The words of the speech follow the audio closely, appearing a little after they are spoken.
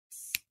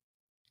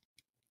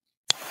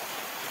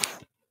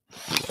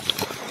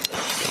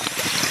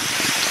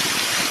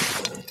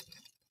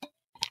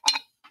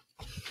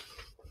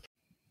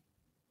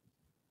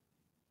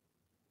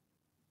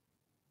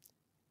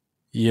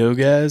Yo,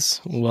 guys,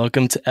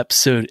 welcome to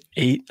episode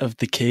 8 of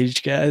The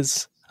Cage,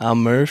 guys.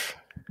 I'm Murph.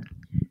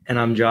 And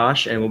I'm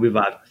Josh, and we'll be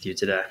vibing with you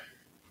today.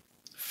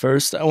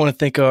 First, I want to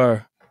thank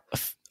our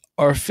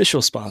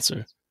official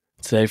sponsor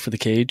today for The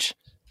Cage.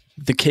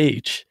 The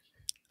Cage.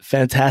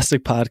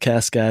 Fantastic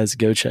podcast, guys.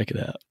 Go check it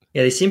out.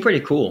 Yeah, they seem pretty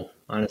cool,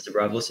 honestly,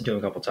 bro. I've listened to them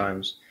a couple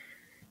times.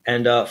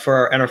 And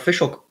for an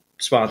official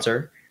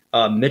sponsor,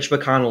 Mitch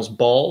McConnell's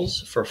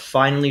balls for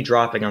finally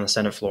dropping on the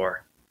Senate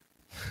floor.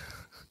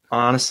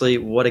 Honestly,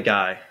 what a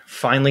guy.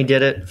 Finally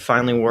did it.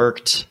 Finally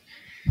worked.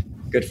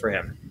 Good for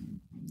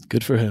him.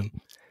 Good for him.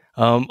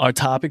 Our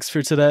topics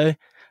for today,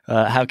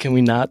 how can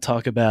we not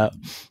talk about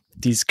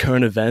these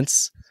current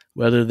events,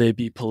 whether they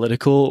be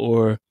political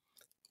or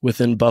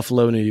within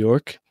Buffalo, New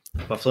York.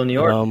 Buffalo, New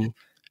York.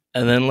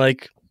 And then,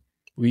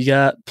 we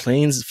got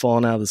planes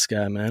falling out of the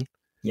sky, man.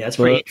 Yeah, it's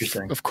pretty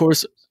interesting. Of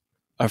course,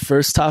 our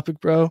first topic,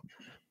 bro,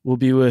 will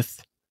be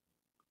with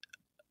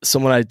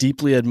someone I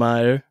deeply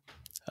admire,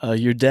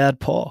 your dad,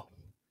 Paul.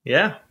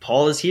 Yeah,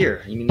 Paul is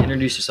here. You can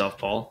introduce yourself,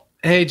 Paul.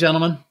 Hey,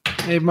 gentlemen.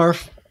 Hey,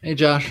 Murph. Hey,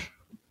 Josh.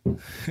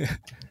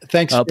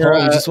 Thanks, Paul.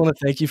 I just want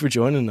to thank you for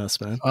joining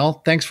us, man.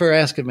 Well, thanks for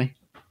asking me.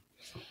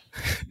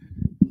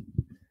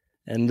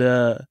 And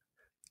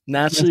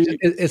naturally,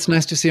 it's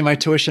nice to see my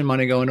tuition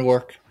money going to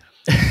work.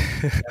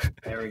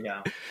 There we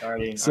go.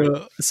 Already.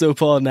 So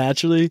Paul,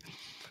 naturally,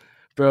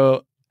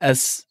 bro,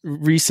 as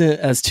recent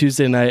as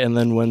Tuesday night and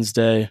then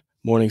Wednesday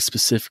morning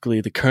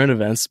specifically, the current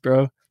events,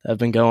 bro, that have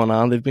been going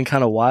on, they've been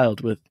kind of wild.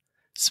 With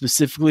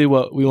specifically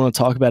what we want to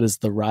talk about is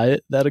the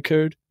riot that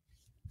occurred.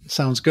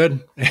 Sounds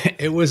good.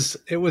 It was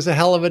a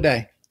hell of a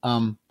day.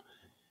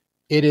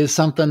 It is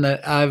something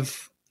that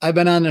I've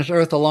been on this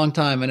earth a long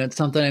time, and it's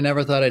something I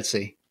never thought I'd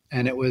see.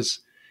 And it was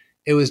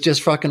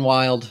just fucking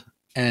wild.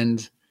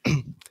 And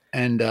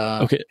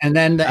okay. And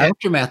then the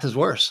aftermath is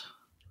worse.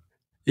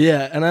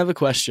 Yeah. And I have a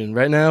question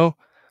right now.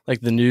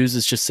 The news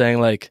is just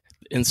saying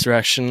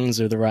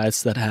insurrections or the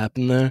riots that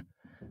happened there.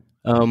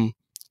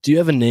 Do you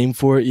have a name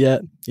for it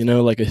yet?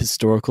 A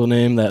historical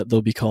name that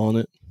they'll be calling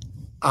it?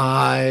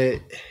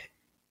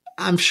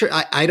 I'm sure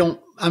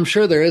I'm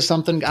sure there is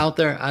something out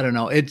there. I don't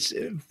know. I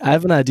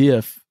have an idea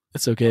if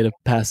it's okay to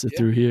pass it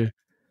through here.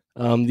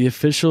 The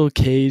official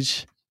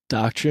Cage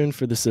doctrine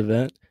for this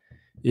event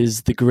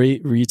is the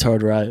Great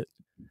Retard Riot.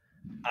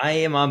 I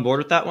am on board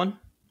with that one.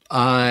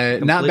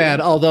 Not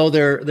bad. Although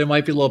there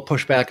might be a little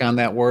pushback on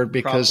that word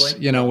because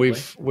probably.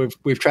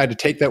 We've tried to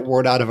take that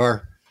word out of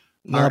our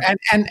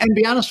and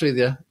be honest with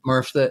you,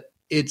 Murph, that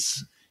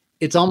it's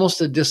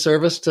almost a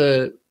disservice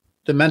to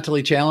the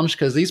mentally challenged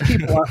because these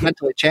people aren't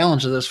mentally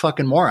challenged. They're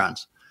fucking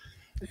morons.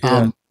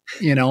 Yeah.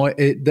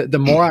 The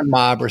moron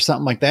mob or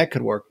something like that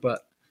could work,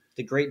 but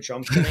the great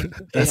jump spinning.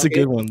 That's a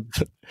good one.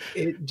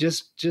 It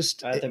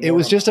it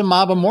was just a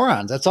mob of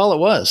morons. That's all it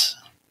was.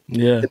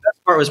 Yeah. The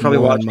best part was probably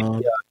watching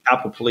the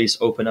Capitol Police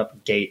open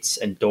up gates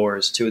and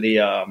doors to the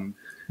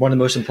one of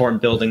the most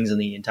important buildings in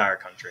the entire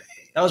country.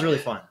 That was really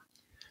fun.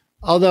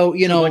 Although,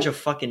 a bunch of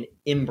fucking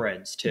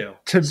inbreds too.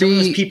 Some of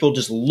those people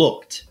just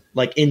looked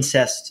like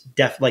incest,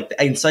 like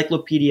the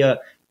encyclopedia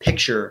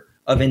picture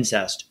of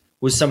incest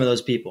was some of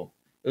those people.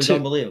 It was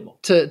unbelievable.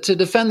 To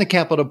defend the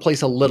Capitol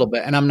Police a little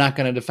bit, and I'm not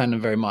going to defend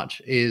them very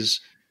much,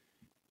 is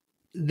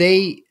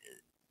their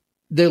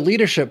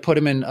leadership put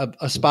them in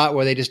a spot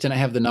where they just didn't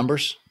have the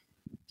numbers.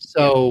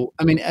 So,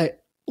 I mean,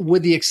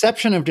 with the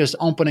exception of just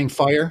opening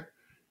fire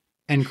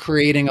and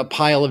creating a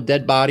pile of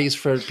dead bodies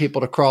for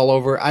people to crawl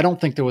over, I don't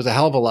think there was a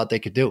hell of a lot they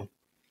could do.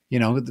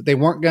 They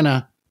weren't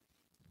gonna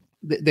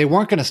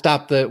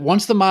stop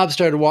once the mob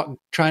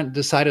started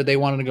decided they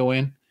wanted to go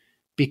in,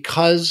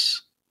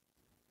 because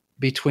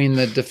between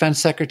the defense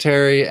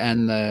secretary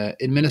and the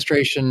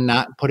administration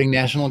not putting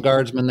National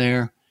Guardsmen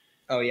there.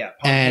 Oh yeah.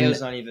 And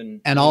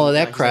all of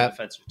that crap.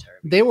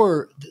 There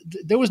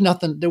wasn't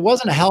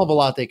a hell of a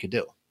lot they could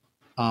do.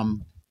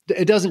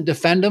 It doesn't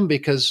defend them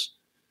because,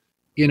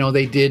 they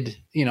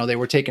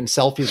were taking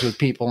selfies with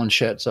people and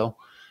shit. So,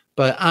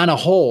 but on a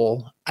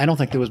whole, I don't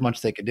think there was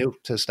much they could do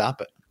to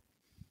stop it.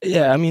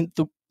 Yeah. I mean,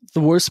 the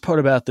worst part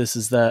about this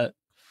is that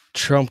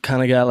Trump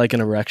kind of got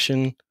an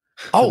erection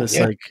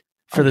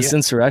for this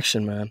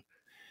insurrection, man.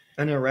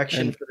 An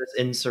erection for this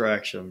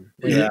insurrection.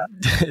 Yeah.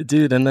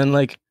 Dude. And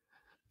then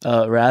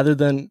rather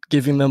than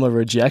giving them a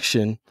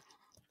rejection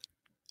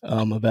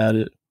about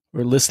it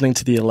or listening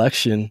to the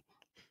election,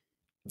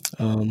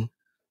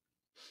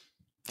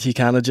 he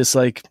kind of just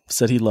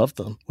said he loved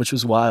them, which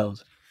was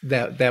wild.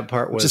 That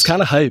part was just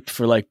kind of hype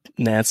for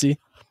Nancy.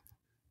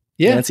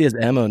 Yeah, Nancy has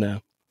ammo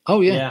now.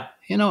 Oh yeah.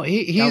 I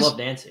love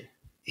Nancy.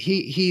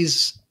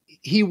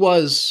 He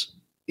was.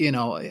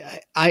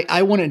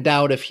 I wouldn't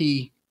doubt if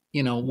he,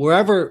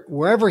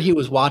 wherever he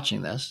was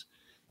watching this,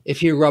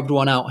 if he rubbed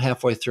one out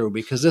halfway through,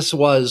 because this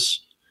was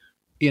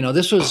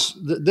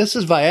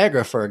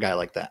Viagra for a guy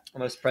like that.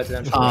 Almost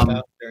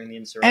presidential during the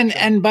insurrection.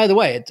 And by the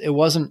way, it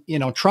wasn't,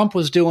 Trump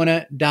was doing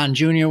it. Don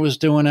Jr. was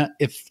doing it.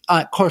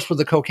 Of course, with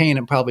the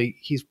cocaine,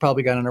 he's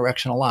probably got an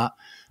erection a lot.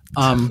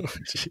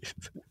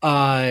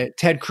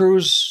 Ted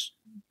Cruz,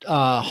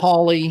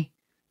 Hawley,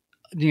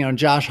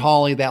 Josh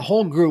Hawley, that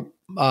whole group.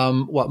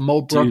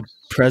 Mo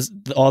Brooks,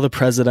 all the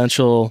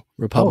presidential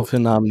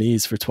Republican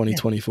nominees for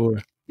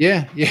 2024.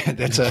 Yeah,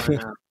 that's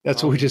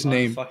what we just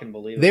named. Fucking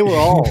believe it. They were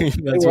all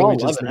That's what we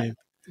just named.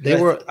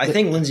 I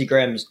think Lindsey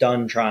Graham's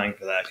done trying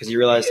for that because he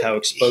realized how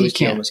exposed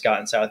he almost got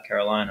in South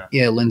Carolina.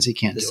 Yeah, Lindsey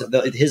can't do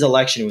it. His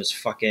election was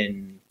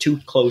fucking too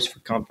close for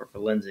comfort for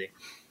Lindsey.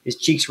 His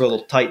cheeks were a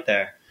little tight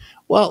there.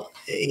 Well,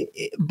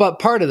 but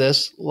part of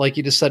this, like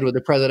you just said with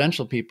the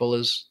presidential people,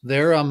 is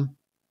they're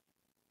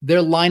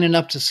lining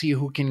up to see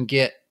who can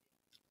get.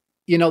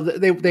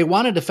 They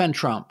want to defend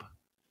Trump,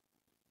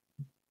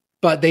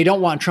 but they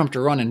don't want Trump to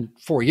run in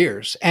 4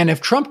 years. And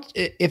if Trump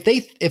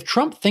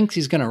thinks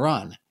he's going to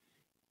run,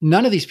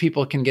 none of these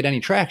people can get any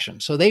traction.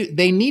 So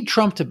they need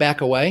Trump to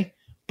back away,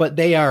 but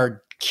they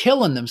are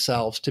killing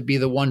themselves to be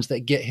the ones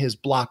that get his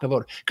block of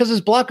voters. Because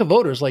his block of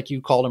voters, like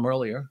you called them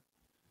earlier,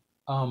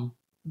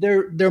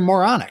 they're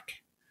moronic,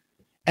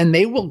 and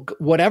they will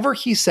whatever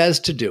he says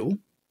to do.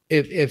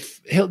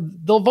 If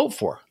they'll vote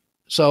for.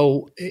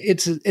 So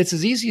it's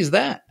as easy as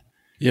that.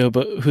 Yeah,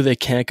 but who they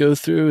can't go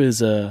through is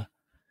that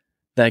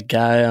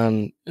guy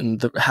in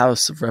the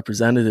House of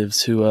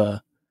Representatives who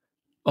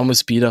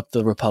almost beat up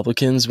the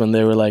Republicans when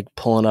they were like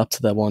pulling up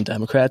to that one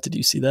Democrat. Did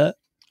you see that?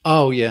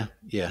 Oh yeah.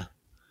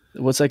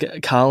 What's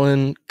like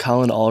Colin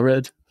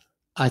Allred?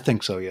 I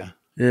think so. Yeah.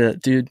 Yeah,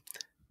 dude.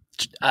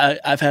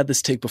 I've had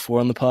this take before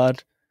on the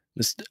pod,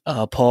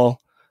 Paul.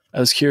 I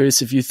was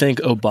curious if you think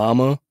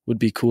Obama would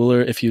be cooler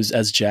if he was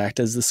as jacked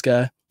as this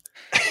guy.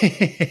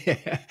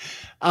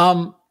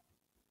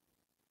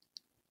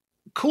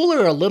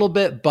 Cooler a little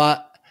bit,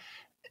 but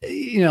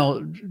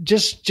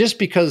just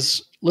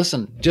because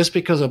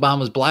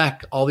Obama's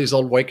black, all these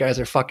old white guys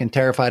are fucking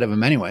terrified of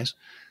him anyways.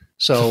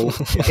 So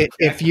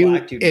if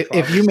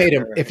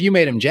you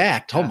made him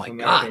jacked, oh my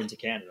God,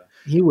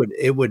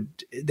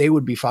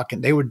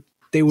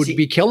 they would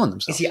be killing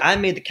themselves. You see, I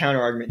made the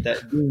counter argument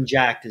that being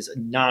jacked is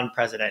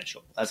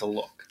non-presidential as a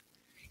look.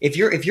 If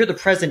you're the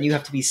president, you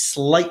have to be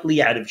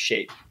slightly out of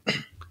shape,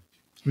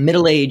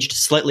 middle-aged,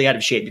 slightly out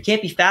of shape. You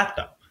can't be fat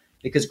though,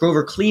 because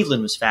Grover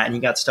Cleveland was fat and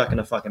he got stuck in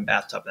a fucking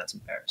bathtub. That's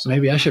embarrassing.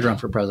 Maybe I should run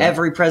for president.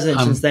 Every president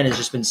since then has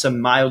just been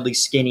some mildly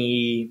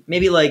skinny,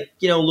 maybe like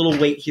a little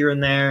weight here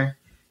and there,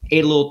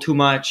 ate a little too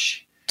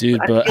much.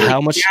 Dude, but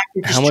how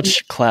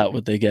much clout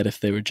would they get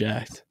if they were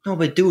jacked? No,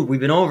 but dude, we've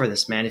been over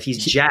this, man. If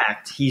he's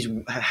jacked, he's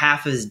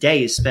half his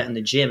day is spent in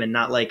the gym and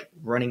not like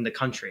running the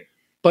country.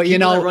 But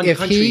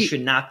if he should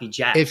not be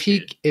jacked. If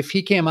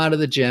he came out of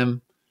the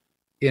gym,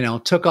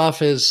 took off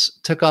his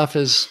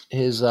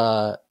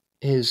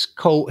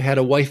coat, had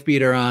a wife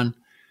beater on,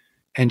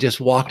 and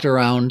just walked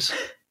around,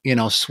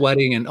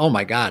 sweating, and oh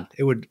my God,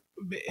 it would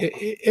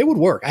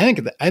work. I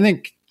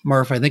think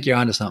Murph, I think you're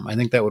onto something. I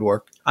think that would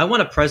work. I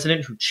want a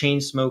president who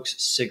chain smokes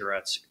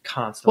cigarettes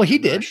constantly. Well, he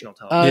did. Yeah,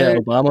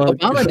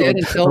 Obama did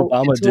until,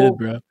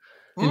 bro.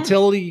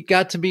 Until he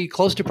got to be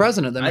close to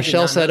president. Then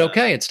Michelle said,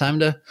 "Okay, it's time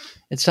to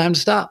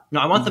stop." No,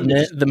 I want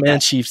the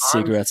man chief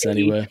cigarettes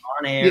anyway.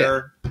 On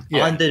air,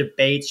 on the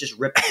debates, just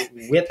whip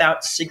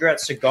out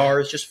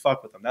cigars, just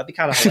fuck with them. That'd be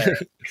kind of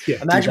hilarious.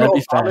 Imagine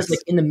Obama's like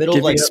in the middle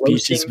of like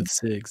speeches with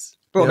cigs.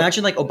 Bro,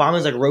 imagine like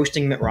Obama's like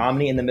roasting Mitt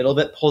Romney in the middle of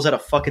it, pulls out a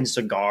fucking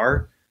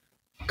cigar,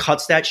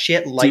 cuts that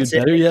shit, lights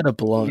better yet, a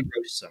blunt.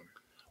 Roasts him.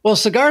 Well,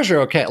 cigars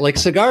are okay. Like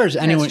cigars,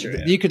 anyway,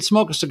 you could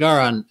smoke a cigar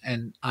on.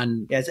 Yeah,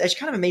 it's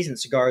kind of amazing that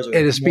cigars are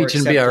at a speech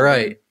and be all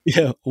right.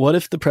 Yeah. What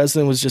if the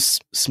president was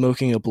just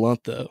smoking a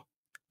blunt though,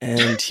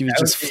 and he was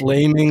just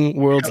flaming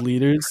world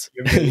leaders,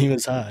 and he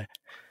was high?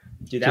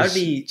 Dude, that would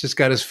be just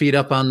got his feet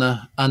up on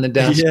the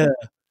desk. Yeah.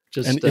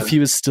 And if he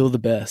was still the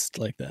best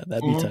like that,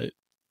 that'd be tight.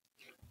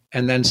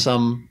 And then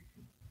some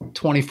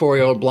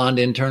 24-year-old blonde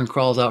intern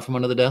crawls out from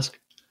under the desk.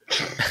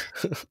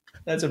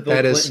 That's a Bill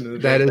Clinton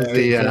move. That is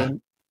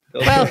the.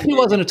 Well,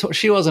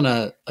 she wasn't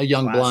a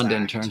young class blonde act.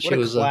 intern. What she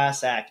was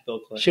class act, Bill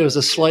Clinton. She was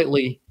a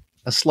slightly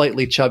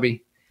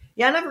chubby.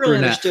 Yeah, I never really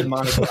brunette. understood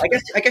Monica.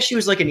 I guess she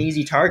was like an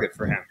easy target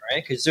for him,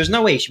 right? Because there's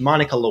no way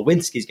Monica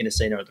Lewinsky's going to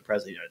say no to the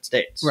president of the United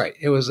States. Right.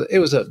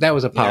 That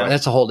was a power. Yeah.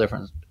 That's a whole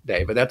different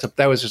day, but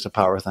that was just a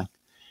power thing.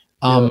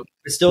 But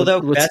still,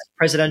 though, best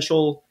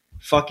presidential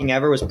fucking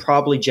ever was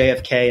probably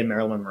JFK and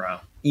Marilyn Monroe.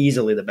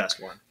 Easily the best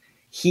one.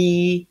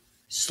 He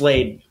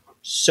slayed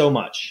so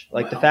much.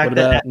 Like the fact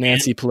that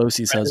Nancy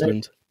Pelosi's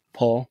husband,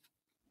 Paul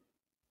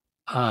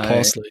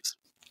Slays.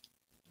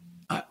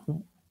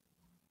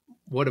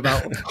 What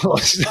about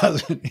Pelosi's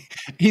husband?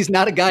 He's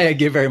not a guy I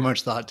give very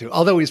much thought to,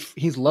 although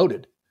he's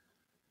loaded.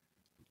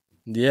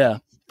 Yeah,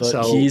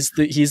 but he's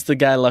the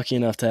guy lucky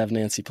enough to have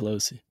Nancy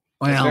Pelosi.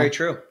 Well, that's very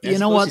true. You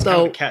know what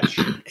though?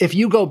 If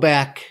you go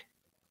back,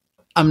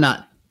 I'm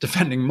not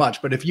defending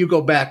much, but if you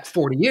go back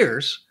 40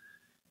 years,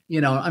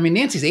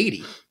 Nancy's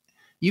 80.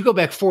 You go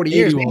back 40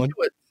 years,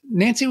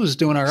 Nancy was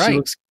doing all right. She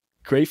looks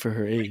great for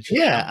her age.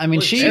 Yeah,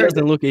 she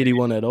doesn't look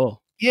 81 at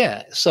all.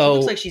 Yeah, so it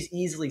looks like she's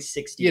easily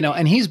 60.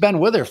 And he's been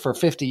with her for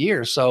 50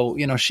 years. So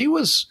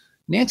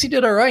Nancy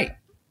did all right.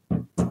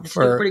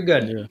 Pretty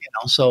good.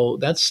 So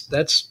that's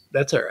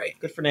all right.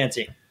 Good for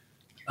Nancy.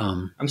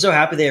 I'm so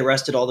happy they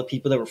arrested all the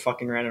people that were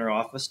fucking around in our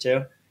office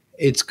too.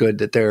 It's good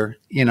that they're,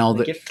 They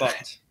get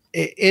fucked.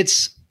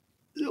 It's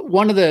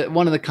one of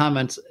the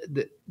comments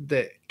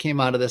that came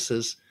out of this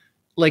is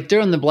like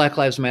during the Black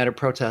Lives Matter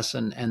protests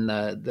and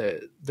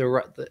the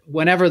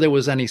whenever there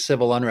was any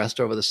civil unrest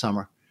over the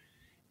summer,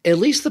 at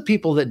least the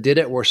people that did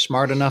it were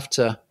smart enough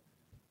to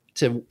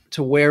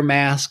wear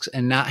masks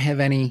and not have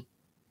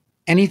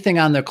anything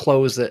on their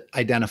clothes that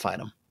identified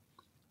them.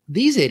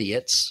 These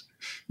idiots,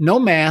 no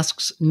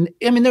masks.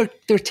 I mean,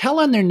 they're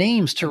telling their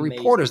names to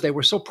reporters. They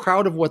were so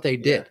proud of what they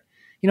did.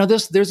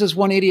 There's this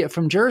one idiot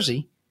from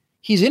Jersey.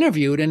 He's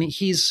interviewed and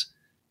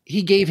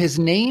he gave his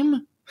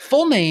name,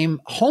 full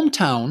name,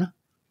 hometown,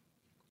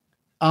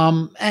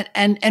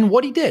 and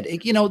what he did.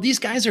 These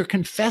guys are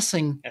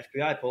confessing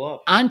FBI pull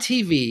up on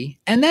TV,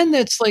 and then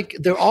it's like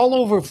they're all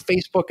over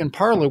Facebook and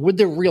Parler with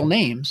their real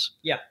names.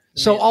 Yeah.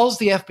 So all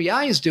the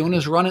FBI is doing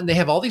is running. They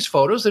have all these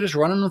photos. They're just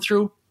running them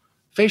through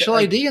facial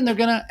ID, and they're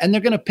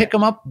gonna pick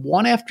them up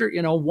one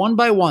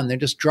by one. They're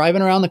just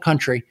driving around the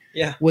country,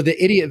 with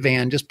the idiot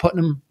van, just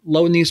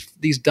loading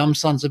these dumb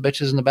sons of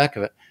bitches in the back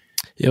of it.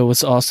 Yeah,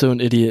 what's also an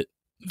idiot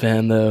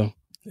van though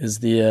is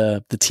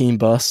the team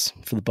bus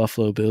for the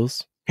Buffalo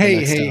Bills.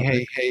 Hey.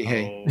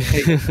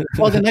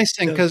 Well, the nice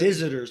thing because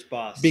visitors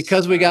bus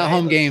we got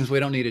home games, we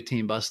don't need a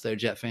team bus there,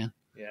 Jet fan.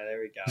 Yeah, there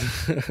we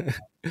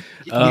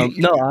go.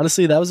 No,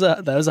 honestly, that was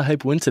a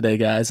hype win today,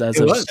 guys. As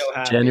of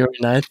January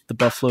 9th, the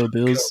Buffalo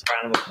Bills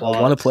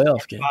won a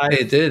playoff game.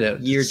 They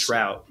did. Year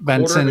drought.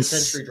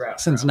 Century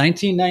drought. Since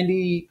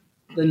 1990,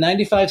 the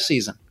 95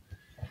 season.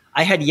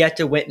 I had yet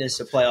to witness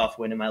a playoff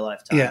win in my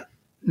lifetime. Yeah.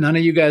 None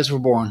of you guys were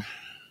born.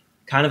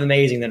 Kind of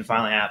amazing that it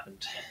finally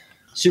happened.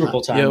 Super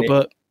Bowl time.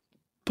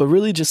 But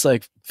really just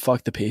like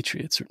fuck the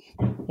Patriots.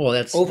 Well,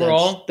 that's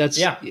overall. That's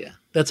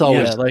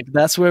always like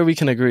that's where we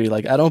can agree.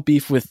 Like I don't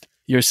beef with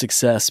your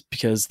success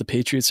because the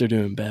Patriots are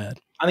doing bad.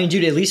 I mean,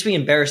 dude, at least we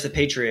embarrassed the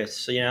Patriots.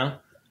 So,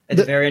 at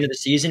the very end of the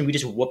season, we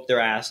just whooped their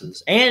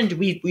asses, and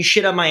we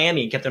shit on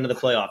Miami and kept them to the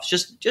playoffs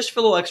just for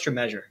a little extra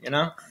measure.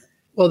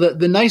 Well,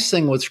 the nice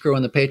thing with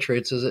screwing the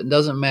Patriots is it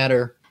doesn't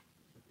matter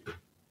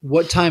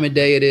what time of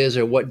day it is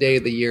or what day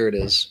of the year it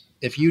is.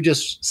 If you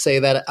just say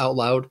that out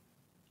loud,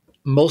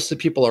 most of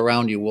the people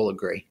around you will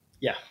agree.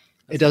 Yeah.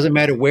 It doesn't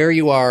matter where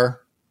you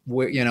are, who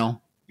hates Bill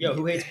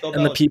Belichick?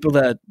 And the people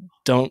that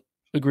don't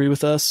agree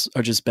with us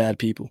are just bad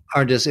people.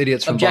 Are just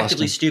idiots from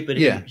objectively Boston. Stupid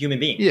human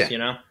beings,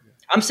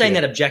 I'm saying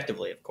that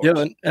objectively, of course.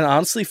 Yeah, and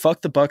honestly,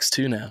 fuck the Bucks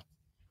too now.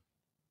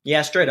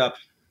 Yeah, straight up.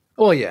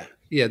 Oh, yeah.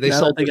 Yeah, they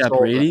got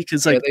Brady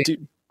because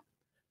dude,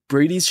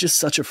 Brady's just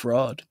such a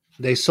fraud.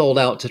 They sold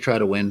out to try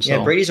to win. So.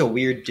 Yeah, Brady's a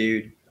weird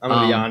dude. I'm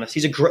going to be honest.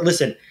 He's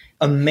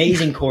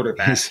amazing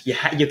quarterback.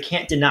 You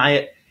can't deny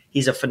it.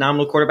 He's a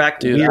phenomenal quarterback.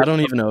 Dude, I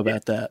don't even know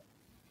about that.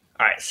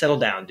 All right, settle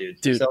down,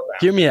 dude. Dude,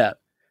 hear me out.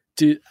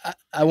 Dude,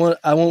 I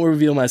won't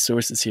reveal my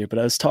sources here, but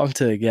I was talking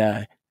to a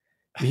guy.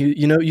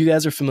 You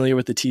guys are familiar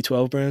with the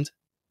T12 brand?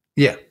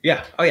 Yeah.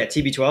 Yeah. Oh, yeah,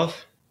 TB12?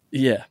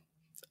 Yeah.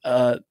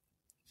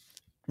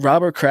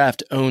 Robert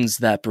Kraft owns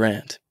that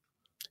brand,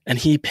 and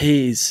he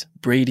pays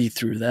Brady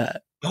through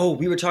that. Oh,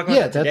 we were talking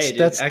about that today,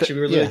 dude. Actually,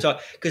 we were literally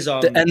talking because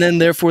and then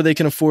therefore they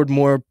can afford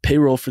more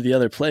payroll for the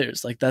other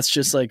players. Like that's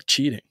just like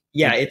cheating.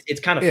 Yeah, it's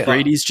kind of fun.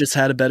 Brady's just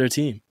had a better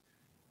team.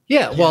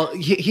 Yeah, well,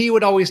 he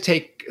would always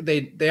take.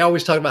 They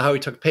always talk about how he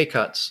took pay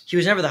cuts. He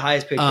was never the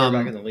highest paid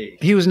quarterback in the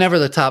league. He was never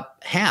the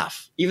top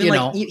half. Even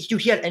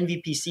he had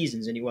MVP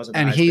seasons and he wasn't.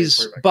 And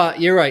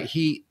but you're right.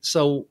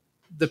 So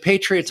the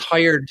Patriots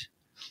hired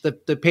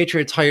the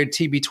Patriots hired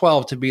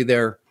TB12 to be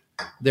their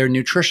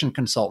nutrition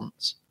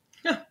consultants.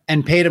 Yeah.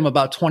 And paid him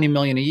about $20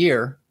 million a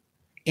year,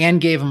 and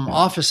gave him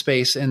office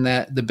space in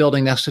the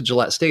building next to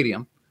Gillette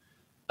Stadium.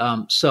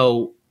 And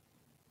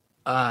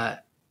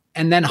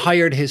then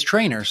hired his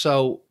trainer.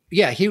 So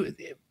yeah,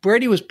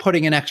 Brady was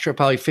putting an extra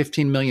probably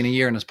 $15 million a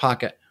year in his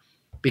pocket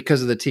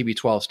because of the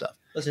TB12 stuff.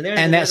 Listen,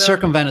 and that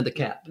circumvented the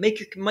cap. Make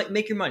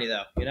your money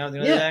though.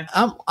 Yeah,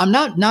 I'm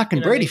not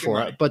knocking Brady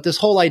for it, but this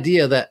whole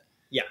idea that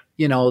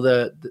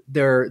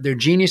they're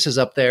geniuses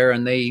up there,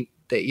 and they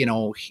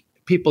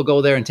people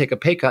go there and take a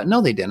pay cut.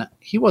 No, they didn't.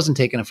 He wasn't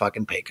taking a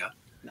fucking pay cut.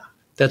 No,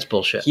 that's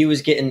bullshit. He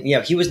was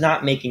he was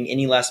not making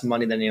any less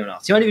money than anyone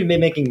else. He might even be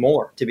making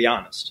more, to be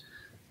honest.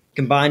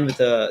 Combined with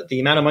the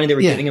amount of money they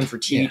were giving him for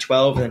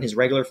TB12 and then his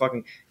regular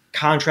fucking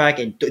contract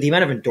and the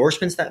amount of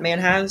endorsements that man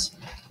has,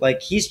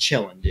 like he's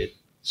chilling, dude.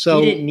 So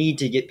he didn't need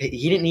to get paid.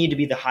 He didn't need to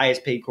be the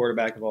highest paid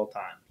quarterback of all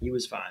time. He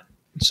was fine.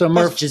 So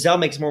Murph, Giselle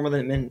makes more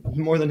than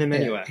him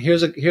anyway.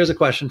 Here's a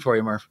question for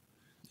you, Murph.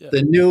 Yeah.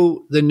 The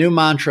new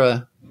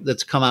mantra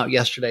that's come out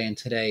yesterday and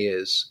today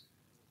is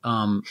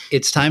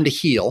it's time to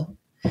heal.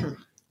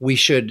 We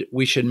should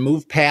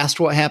move past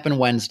what happened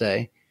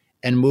Wednesday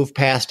and move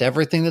past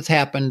everything that's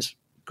happened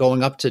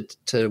going up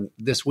to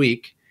this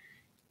week.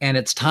 And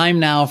it's time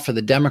now for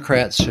the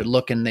Democrats to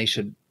look, and they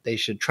should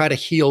try to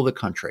heal the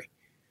country.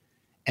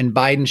 And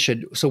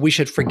we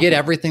should forget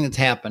everything that's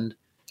happened.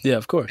 Yeah,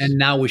 of course. And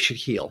now we should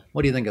heal.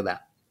 What do you think of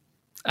that?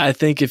 I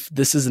think if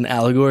this is an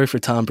allegory for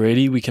Tom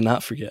Brady, we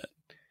cannot forget.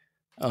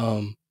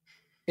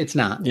 It's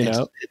not. You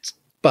know?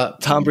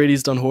 But Tom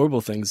Brady's done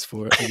horrible things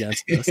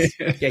against us.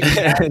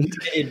 Yeah,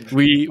 And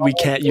we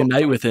can't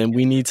unite with him.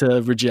 We need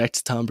to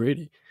reject Tom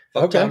Brady.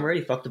 Fuck Tom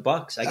Brady. Fuck the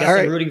Bucks. I guess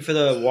I'm rooting for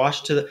the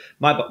Washington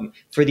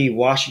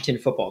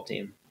football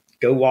team.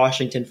 Go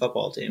Washington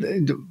football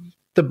team.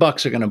 The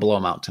Bucks are going to blow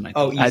them out tonight.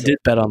 Oh, I did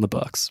bet on the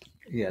Bucks.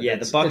 Yeah,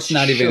 the Bucks it's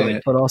not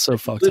even, but also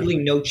fucked. Literally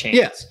no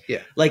chance.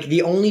 Yeah. Like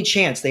the only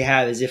chance they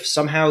have is if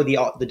somehow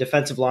the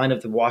defensive line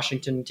of the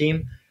Washington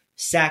team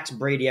sacks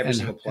Brady every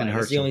single play.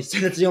 That's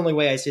the only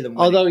way I see them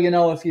winning.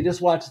 Although, if you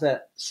just watch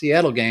that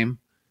Seattle game,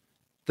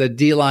 the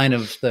D line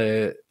of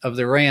the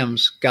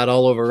Rams got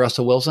all over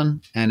Russell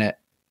Wilson, and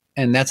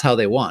that's how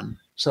they won.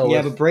 So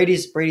yeah, but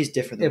Brady's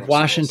different. If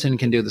Washington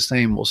can do the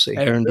same, we'll see.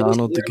 Aaron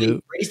Donald, the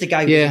goat. Brady's the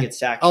guy who can get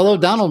sacked. Although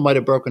Donald might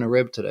have broken a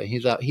rib today,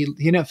 he's out. He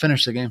didn't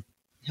finish the game.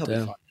 He'll be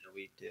fine in a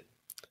week, dude.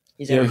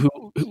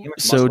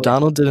 So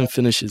Donald didn't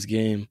finish his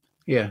game.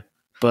 Yeah,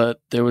 but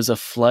there was a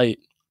flight.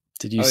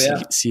 Did you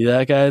see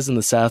that, guys, in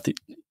the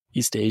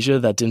Southeast Asia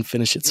that didn't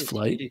finish its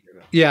flight?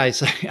 Yeah, I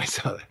saw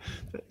that.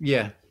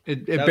 Yeah,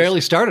 it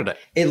barely started it.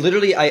 It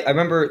literally, I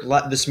remember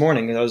this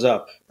morning, I was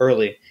up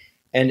early,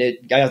 and I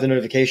got the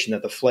notification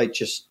that the flight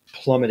just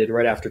plummeted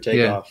right after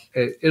takeoff.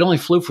 Yeah, it only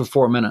flew for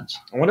 4 minutes.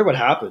 I wonder what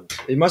happened.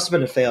 It must have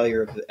been a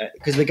failure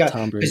because they got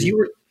because you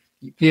were.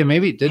 Yeah,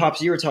 maybe it did. Pops,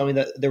 you were telling me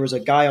that there was a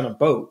guy on a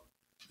boat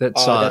that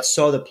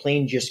saw the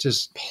plane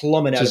just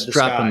plummet out of the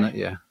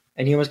sky.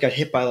 And he almost got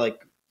hit by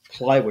like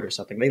plywood or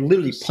something. They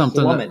literally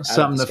something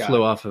that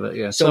flew off of it.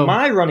 Yeah. So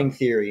my running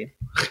theory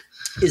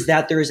is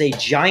that there is a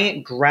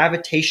giant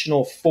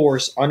gravitational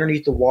force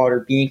underneath the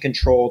water being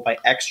controlled by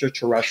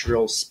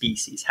extraterrestrial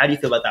species. How do you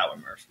feel about that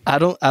one, Murph? I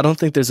don't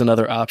think there's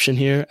another option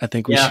here. I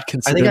think we should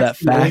consider that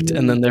fact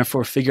and then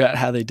therefore figure out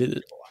how they did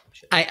it.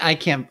 I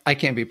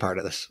can't be part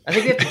of this. I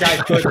think we have to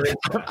dive further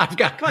into it.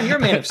 Come on, you're a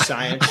man of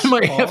science. I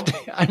might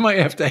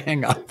have to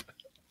hang up.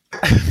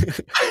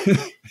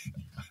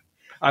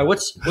 All right,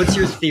 what's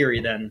your theory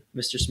then,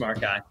 Mr.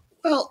 Smart Guy?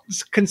 Well,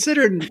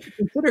 considering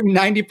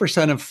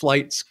 90% of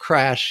flights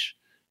crash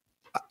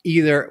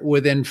either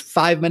within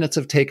 5 minutes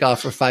of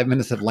takeoff or 5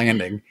 minutes of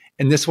landing,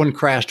 and this one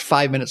crashed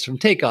 5 minutes from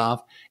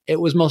takeoff, it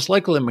was most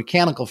likely a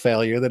mechanical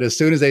failure that as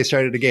soon as they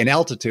started to gain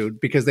altitude,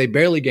 because they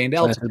barely gained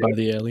altitude by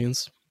the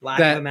aliens. Lack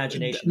of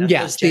imagination.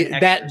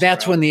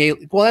 That's when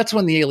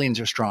the aliens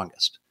are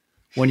strongest,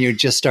 when you're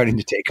just starting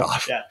to take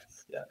off. Yeah.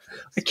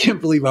 I can't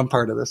believe I'm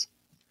part of this.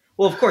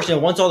 Well, of course,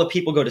 once all the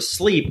people go to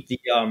sleep,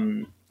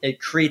 it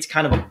creates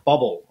kind of a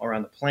bubble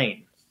around the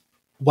plane.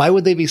 Why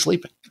would they be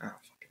sleeping? I don't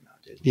fucking know,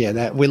 dude.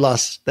 Yeah, we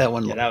lost that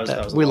one. Yeah,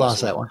 we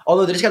lost that one.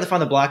 Although they just got to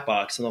find the black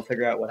box and they'll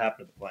figure out what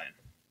happened to the plane.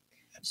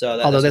 So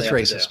that's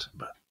racist.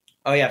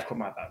 Oh yeah, of course,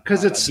 my bad.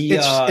 Because it's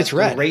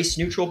red. The race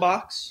neutral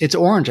box. It's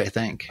orange, I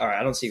think. All right,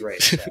 I don't see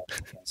race. I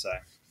can't say.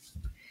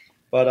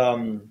 But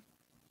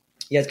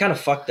it's kind of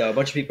fucked though. A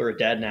bunch of people are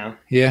dead now.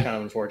 Yeah, it's kind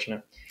of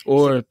unfortunate.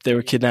 Or they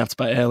were kidnapped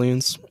by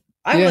aliens.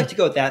 I would like to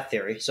go with that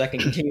theory, so I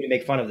can continue to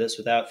make fun of this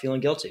without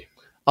feeling guilty.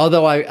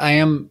 Although I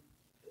am,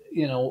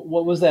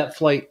 what was that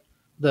flight?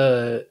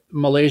 The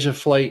Malaysia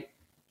flight,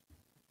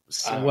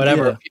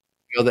 whatever.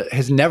 That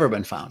has never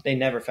been found. They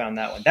never found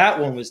that one. That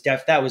one was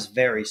that was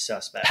very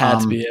suspect. Had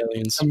to be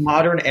aliens.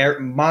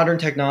 Modern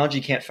technology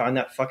can't find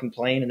that fucking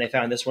plane, and they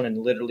found this one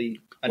in literally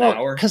an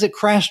hour because it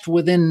crashed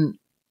within.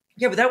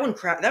 Yeah, but that one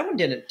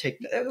didn't take.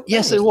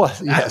 Yes, it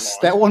was. Yes,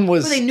 that one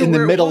was in the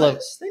middle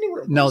of. They knew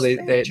where it was. No,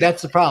 they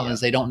that's the problem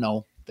is they don't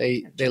know.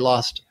 They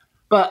lost.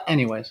 But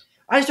anyways,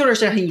 I just don't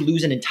understand how you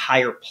lose an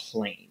entire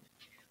plane.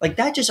 Like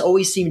that just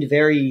always seemed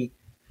very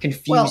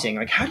confusing.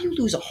 Like, how do you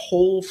lose a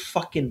whole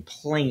fucking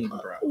plane,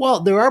 bro? Well,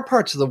 there are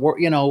parts of the world,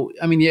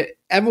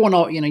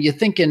 everyone, you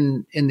think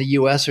in the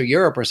U.S. or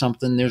Europe or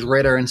something, there's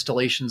radar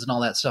installations and all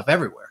that stuff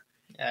everywhere.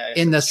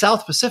 In the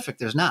South Pacific,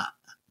 there's not.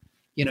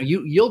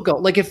 You'll go,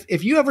 like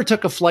if you ever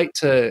took a flight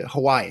to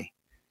Hawaii,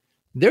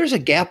 there's a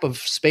gap of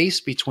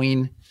space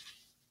between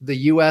the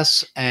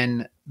U.S.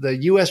 and the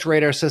U.S.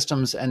 radar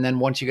systems, and then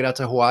once you get out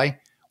to Hawaii,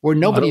 where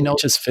nobody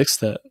knows. Just fix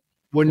that.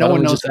 Where no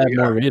one knows. Just add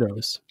more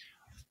radars.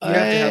 You have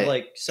to have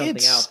like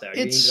something out there.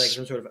 You need like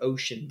some sort of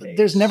ocean base.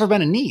 There's never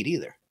been a need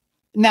either.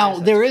 Now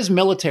there is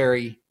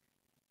military.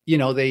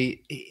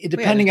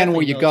 Depending on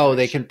where you go,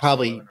 they can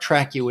probably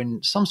track you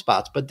in some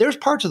spots. But there's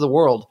parts of the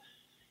world,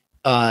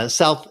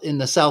 in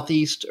the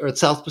Southeast or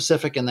South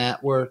Pacific, and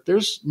that where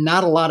there's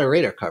not a lot of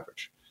radar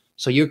coverage.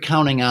 So you're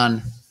counting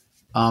on.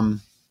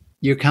 Sometimes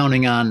you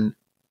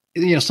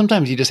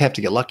just have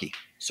to get lucky.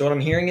 So what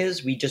I'm hearing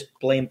is we just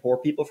blame poor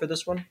people for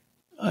this one.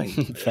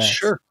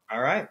 Sure.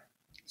 All right.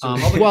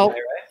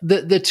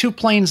 The two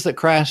planes that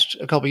crashed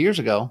a couple years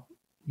ago,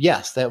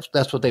 yes,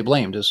 that's what they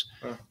blamed. Is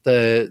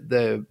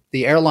the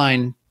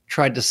airline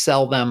tried to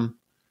sell them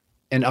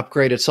an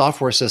upgraded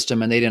software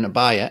system and they didn't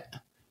buy it,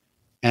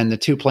 and the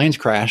two planes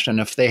crashed. And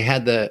if they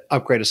had the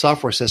upgraded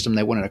software system,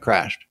 they wouldn't have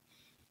crashed.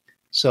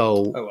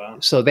 So,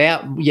 so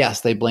that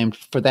they blamed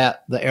for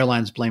that. The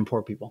airlines blame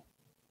poor people.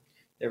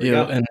 There we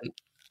go. And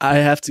I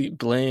have to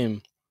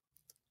blame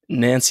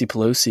Nancy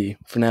Pelosi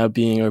for now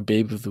being our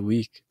babe of the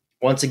week.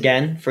 Once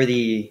again, for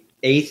the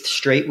 8th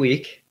straight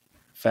week.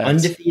 Facts.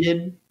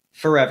 Undefeated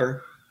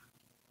forever.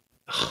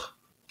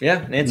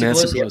 Yeah, Nancy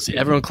Pelosi.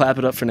 Everyone clap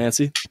it up for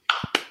Nancy.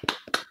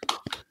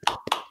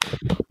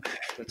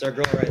 That's our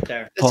girl right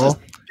there. Paul?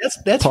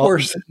 That's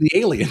worse than the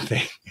alien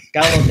thing.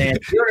 Got a little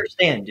Nancy. You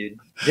understand, dude.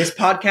 This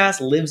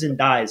podcast lives and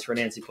dies for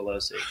Nancy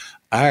Pelosi.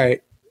 All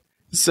right.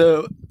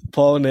 So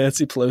Paul and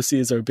Nancy Pelosi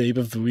is our babe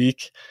of the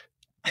week.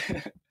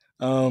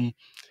 Fuck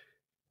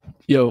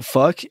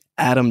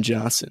Adam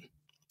Johnson.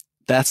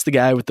 That's the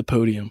guy with the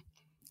podium.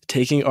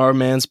 Taking our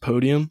man's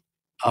podium.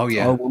 Oh,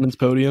 yeah. Our woman's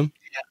podium.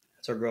 Yeah,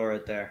 that's our girl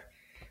right there.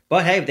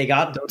 But hey, they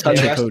got Don't touch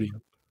the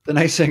podium. The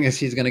nice thing is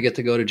he's going to get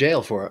to go to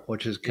jail for it,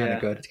 which is kind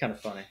of good. It's kind of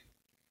funny.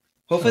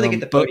 Hopefully they get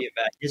the podium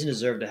back. He doesn't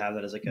deserve to have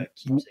that as like a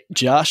keepsake.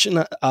 Josh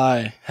and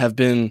I have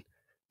been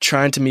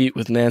trying to meet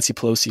with Nancy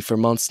Pelosi for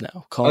months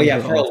now. For a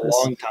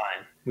long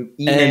time. We've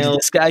emailed. And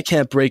this guy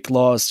can't break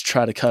laws to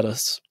try to cut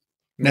us.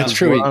 That's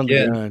true.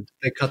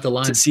 They cut the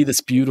line. To see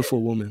this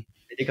beautiful woman.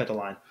 They did cut the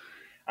line.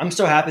 I'm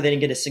so happy they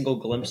didn't get a single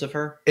glimpse of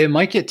her. It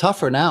might get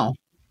tougher now.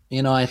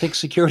 I think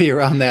security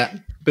around that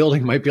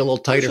building might be a little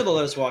tighter. I'm sure they'll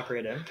let us walk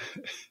right in.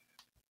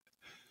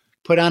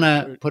 Put on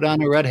a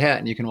red hat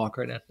and you can walk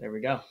right in. There we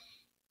go.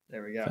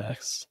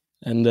 Facts.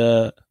 And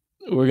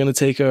we're gonna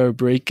take our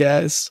break,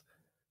 guys.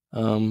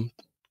 And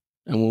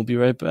we'll be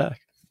right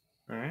back.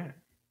 All right.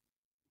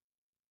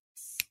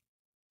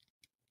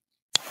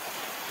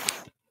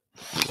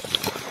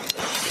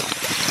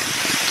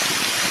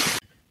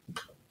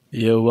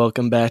 Yo,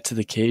 welcome back to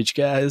the Cage,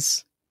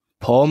 guys.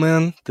 Paul,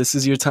 man, this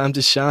is your time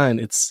to shine.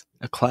 It's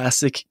a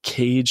classic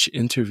Cage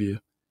interview.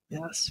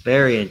 Yes,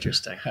 very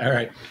interesting. All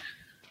right.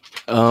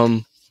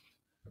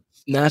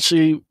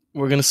 Naturally,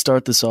 we're going to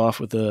start this off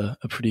with a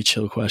pretty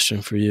chill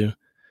question for you.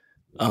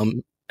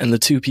 And the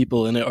two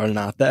people in it are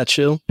not that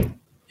chill.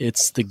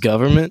 It's the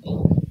government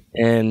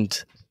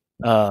and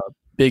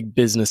big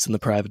business in the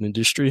private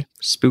industry.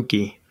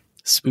 Spooky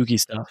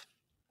stuff.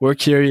 We're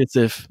curious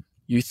if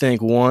you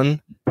think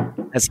one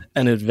has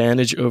an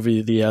advantage over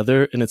the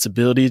other in its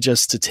ability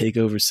just to take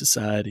over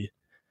society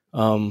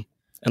and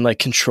like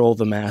control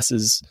the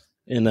masses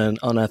in an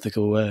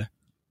unethical way.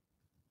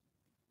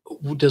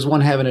 Does one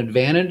have an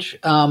advantage?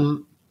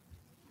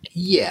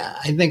 Yeah,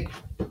 I think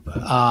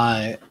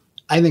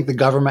the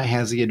government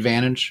has the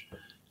advantage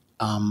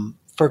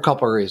for a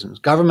couple of reasons.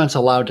 Government's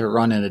allowed to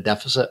run in a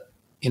deficit.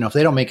 If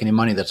they don't make any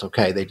money, that's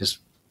okay. They just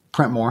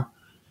print more.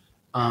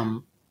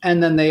 And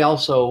then they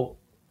also,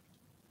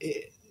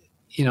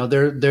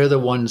 they're the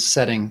ones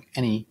setting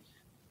any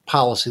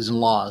policies and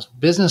laws.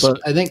 Business,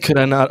 but I think. Could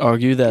I not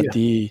argue that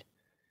the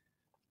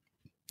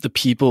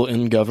people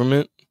in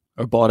government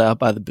are bought out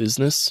by the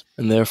business,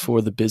 and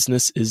therefore the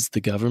business is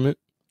the government?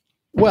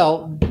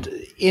 Well,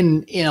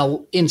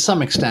 in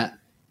some extent,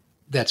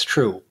 that's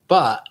true.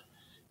 But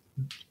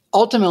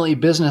ultimately,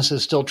 business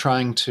is still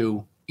trying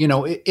to,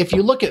 if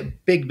you look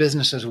at big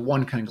business as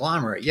one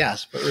conglomerate,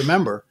 yes. But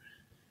remember,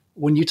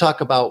 when you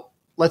talk about,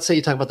 let's say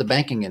you talk about the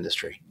banking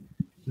industry,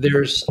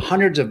 there's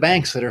hundreds of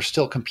banks that are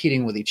still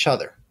competing with each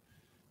other.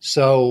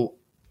 So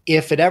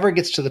if it ever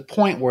gets to the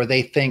point where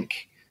they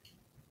think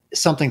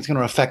something's going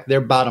to affect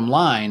their bottom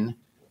line,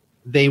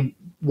 they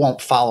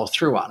won't follow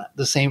through on it.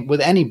 The same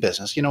with any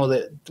business.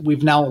 That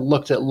we've now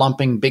looked at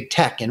lumping big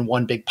tech in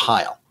one big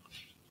pile.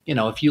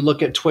 If you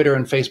look at Twitter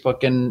and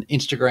Facebook and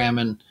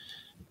Instagram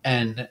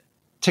and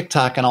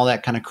TikTok and all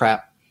that kind of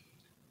crap,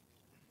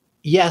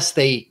 yes,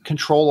 they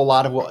control a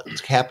lot of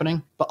what's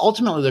happening, but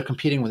ultimately they're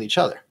competing with each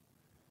other.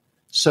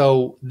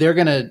 So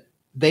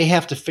they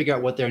have to figure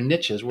out what their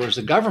niche is. Whereas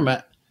the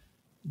government,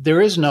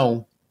 there is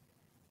no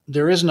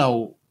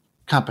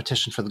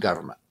competition for the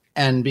government.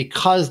 And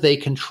because they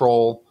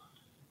control,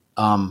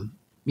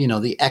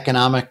 the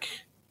economic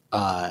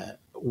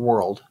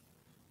world,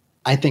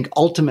 I think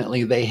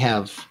ultimately they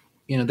have,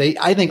 they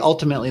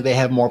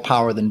have more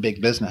power than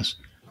big business.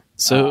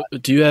 So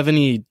do you have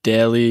any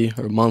daily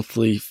or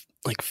monthly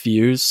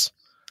fears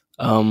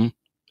at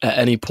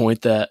any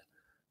point that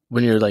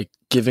when you're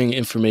giving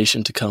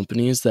information to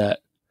companies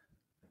that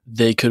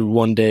they could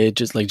one day,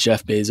 just like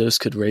Jeff Bezos,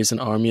 could raise an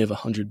army of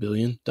 $100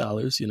 billion,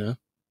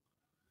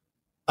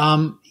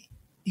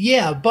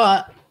 Yeah,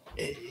 but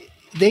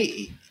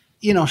they,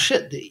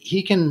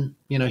 he can,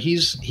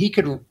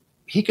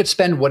 he could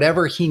spend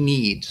whatever he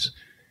needs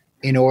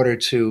in order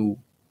to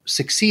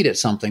succeed at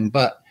something.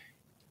 But,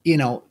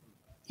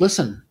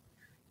 listen,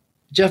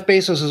 Jeff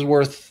Bezos is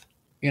worth,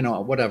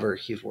 whatever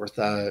he's worth.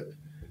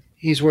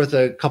 He's worth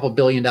a couple $1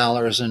 billion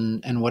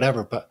and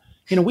whatever. But,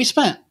 we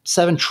spent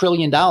 $7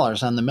 trillion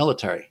on the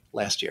military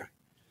last year.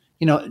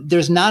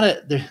 There's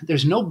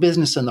no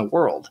business in the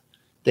world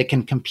that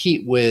can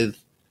compete with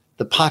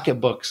the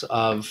pocketbooks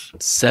of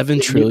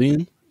 $7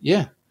 trillion.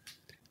 Yeah.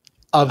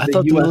 I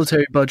thought the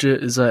military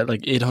budget is at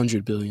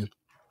 $800 billion.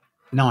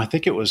 No, I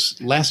think it was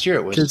last year.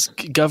 It was because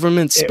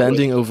government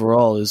spending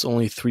overall is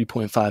only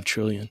 $3.5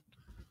 trillion.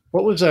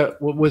 What was it?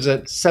 Was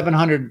it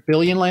 $700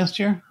 billion last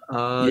year?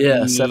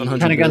 Yeah, $700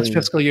 Pentagon's billion.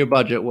 fiscal year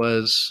budget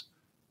was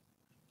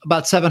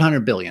about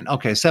 700 billion.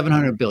 Okay,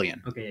 700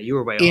 billion. Okay, yeah, you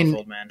were way off,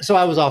 old man. So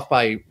I was off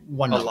by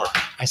one A number. lot.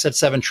 I said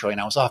 7 trillion.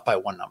 I was off by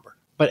one number.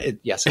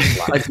 But yes, it's a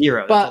lot. A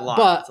zero. But- That's a lot.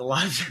 but- That's a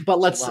lot. But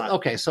let's That's a lot.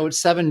 okay. So it's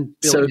 $7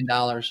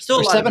 billion. Still a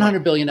or lot of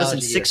 $700 billion. Listen,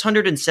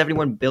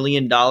 $671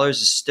 billion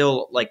is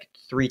still like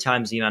 3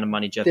 times the amount of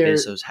money Jeff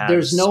Bezos has.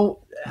 There's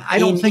no. I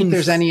don't think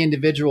there's any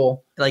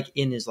individual like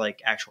in his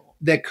like actual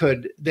that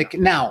could.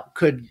 Now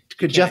could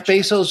Jeff actually-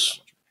 Bezos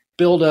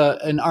build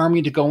an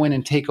army to go in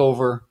and take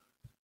over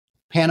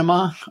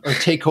Panama or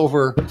take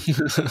over I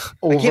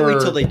can't wait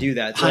till they do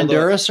that. Till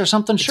Honduras or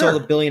something? Until Sure.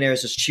 the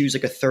billionaires just choose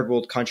like a third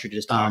world country to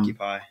just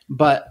occupy.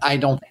 But I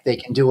don't think they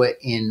can do it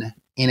in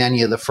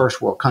any of the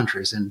first world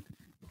countries in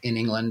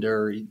England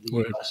or the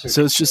US.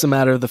 So it's just a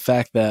matter of the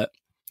fact that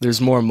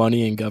there's more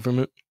money in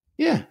government.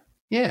 Yeah.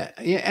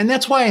 And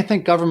that's why I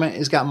think government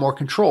has got more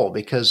control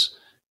because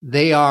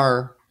they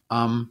are,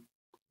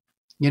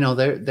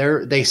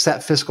 they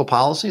set fiscal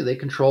policy. They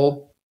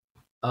control,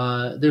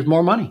 there's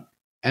more money.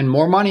 And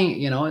more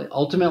money,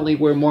 ultimately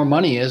where more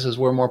money is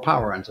where more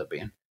power ends up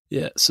being.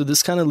 Yeah. So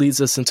this kind of leads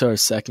us into our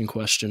second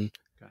question.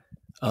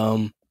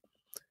 Okay.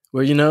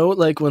 Where,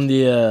 like when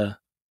the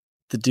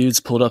dudes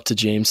pulled up to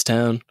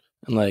Jamestown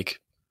and like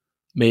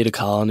made a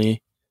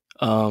colony,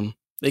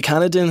 they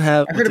kind of didn't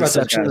have, I with heard the about those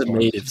exception of guys the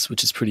once. natives,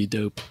 which is pretty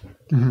dope.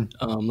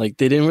 Mm-hmm. Like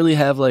they didn't really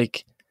have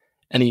like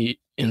any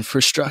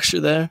infrastructure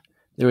there.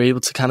 They were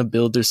able to kind of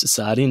build their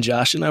society. And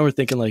Josh and I were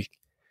thinking like,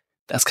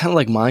 that's kind of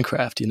like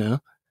Minecraft,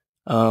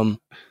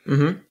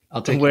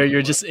 I'll take where it.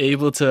 you're just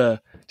able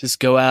to just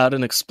go out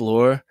and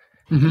explore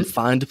Mhm. and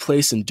find a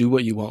place and do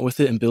what you want with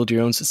it and build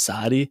your own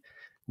society.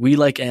 We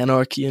like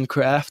anarchy and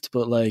craft,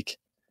 but like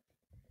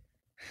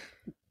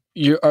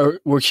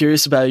we're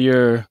curious about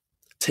your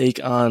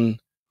take on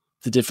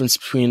the difference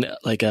between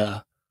like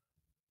a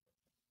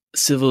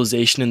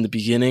civilization in the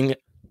beginning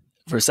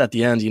versus at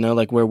the end,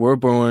 like where we're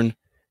born,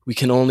 we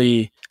can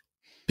only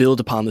build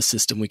upon the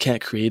system. We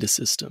can't create a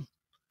system.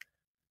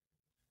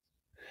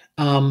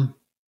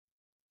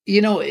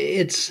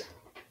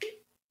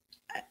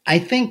 I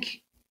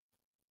think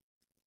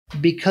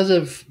because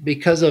of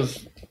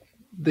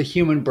the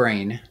human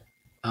brain,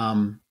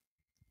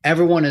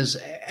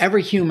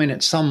 every human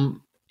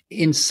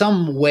in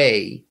some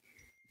way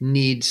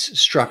needs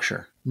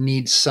structure,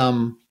 needs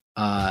some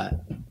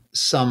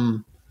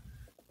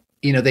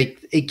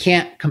it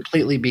can't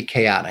completely be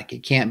chaotic.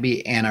 It can't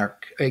be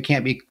it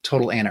can't be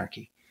total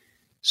anarchy.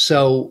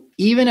 So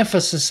even if a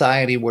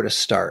society were to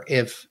start,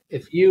 if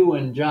you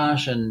and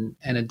Josh and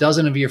a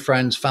dozen of your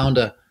friends found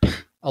a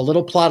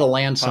little plot of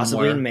land Possibly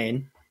somewhere in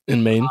Maine.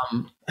 In Maine,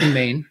 in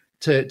Maine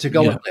to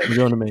go yeah, and live, we're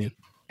going to Maine.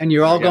 and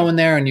you're all Yeah. going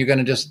there and you're going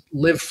to just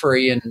live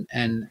free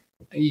and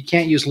you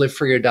can't use live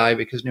free or die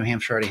because New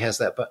Hampshire already has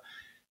that. But,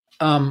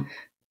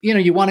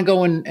 you want to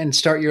go and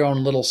start your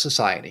own little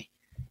society.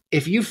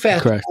 If you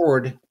fast Correct.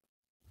 forward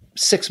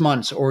 6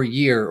 months or a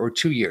year or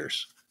 2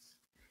 years,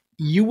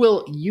 you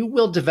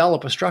will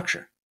develop a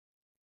structure.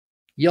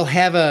 You'll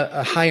have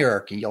a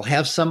hierarchy. You'll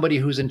have somebody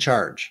who's in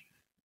charge.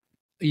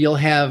 You'll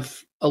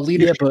have a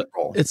leadership but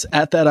role. it's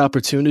at that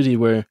opportunity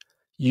where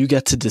you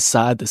get to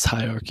decide this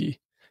hierarchy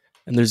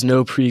and there's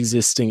no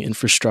pre-existing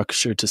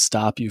infrastructure to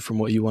stop you from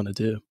what you want to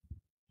do,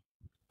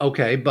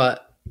 Okay,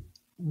 but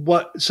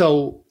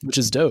which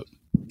is dope.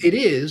 it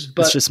is,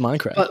 but It's just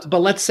Minecraft. But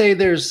let's say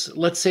there's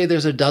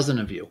a dozen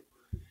of you,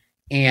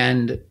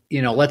 and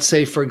let's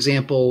say for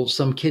example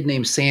some kid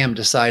named Sam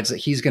decides that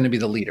he's going to be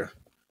the leader,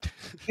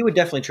 He would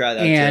definitely try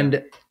that.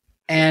 too.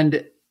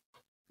 and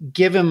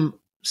give him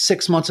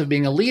 6 months of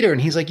being a leader, and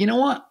he's like, you know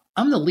what,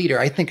 I'm the leader.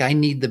 I think I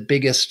need the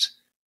biggest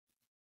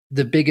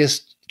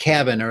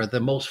cabin or the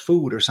most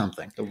food or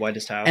something. The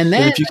whitest house. And But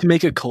then if you can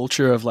make a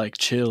culture of like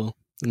chill,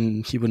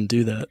 he wouldn't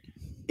do that.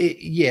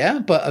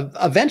 but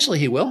eventually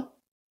he will.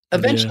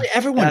 Eventually,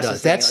 everyone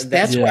That's the does. thing.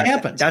 That's Yeah. what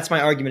happens. That's my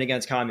argument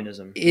against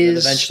communism.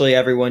 Is- That eventually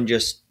everyone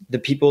the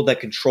people that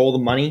control the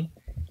money,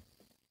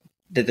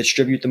 that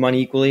distribute the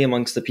money equally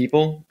amongst the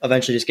people,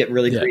 eventually just get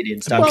really Yeah. greedy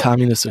and I stop. mean,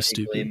 communists are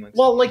equally stupid. amongst-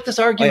 well, like this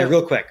Oh yeah, argument.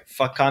 real quick.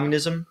 Fuck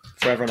communism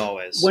forever and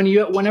always.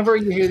 Whenever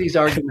you hear these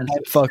arguments,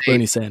 that Fuck say-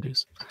 Bernie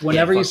Sanders.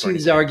 whenever Yeah, you fuck see Bernie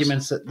these Sanders.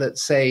 arguments that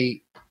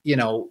say,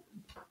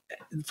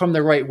 from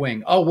the right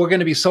wing, oh, we're going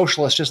to be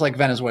socialist just like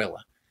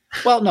Venezuela.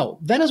 Well, no,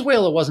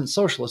 Venezuela wasn't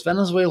socialist.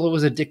 Venezuela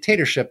was a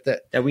dictatorship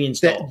that we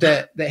installed.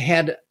 that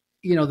had,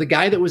 the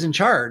guy that was in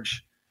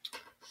charge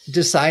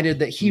decided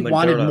that he Maduro,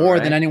 wanted more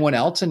right? than anyone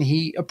else, and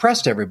he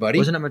oppressed everybody.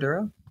 Wasn't it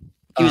Maduro?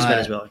 He was Uh,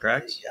 Venezuela,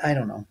 correct? I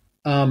don't know.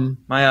 One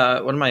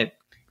of my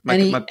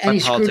And he screwed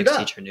politics it up.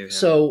 teacher knew him.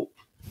 So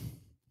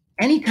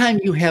anytime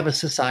you have a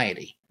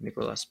society,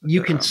 Nicolas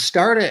you can Maduro.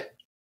 start it.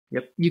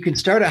 Yep. You can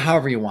start it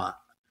however you want,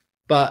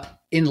 but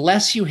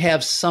unless you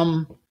have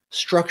some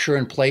structure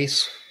in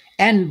place,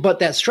 but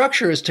that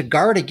structure is to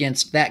guard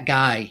against that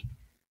guy,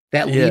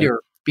 that Yeah.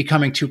 leader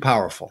becoming too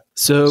powerful.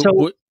 So,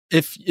 So-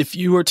 if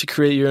you were to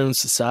create your own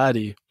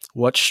society,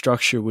 what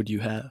structure would you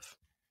have?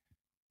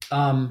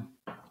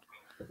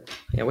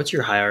 Yeah, what's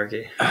your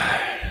hierarchy?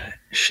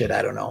 Shit,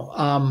 I don't know.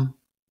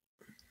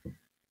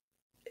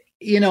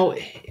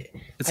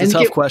 It's a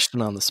tough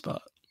question on the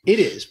spot. It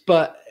is,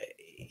 but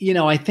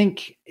I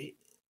think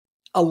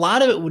a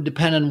lot of it would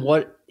depend on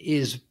what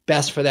is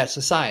best for that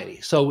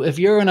society. So if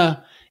you're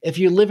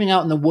living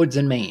out in the woods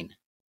in Maine,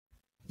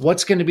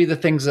 what's going to be the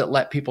things that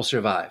let people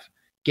survive?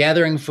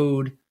 Gathering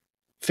food,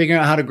 figuring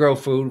out how to grow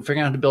food,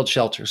 figuring out how to build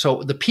shelter.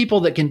 So the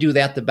people that can do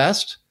that the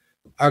best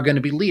are going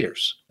to be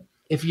leaders.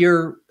 If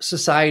your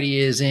society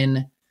is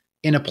in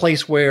a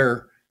place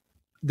where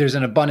there's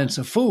an abundance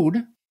of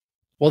food,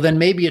 well, then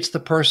maybe it's the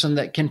person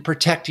that can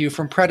protect you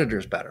from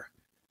predators better.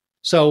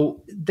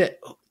 So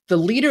the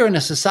leader in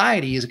a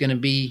society is going to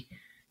be,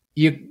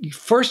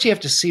 first you have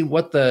to see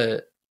what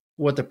the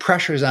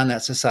pressures on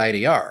that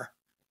society are.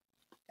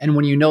 And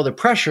when you know the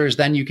pressures,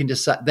 then you can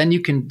decide, then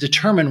you can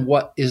determine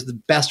what is the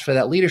best for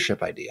that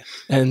leadership idea.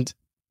 And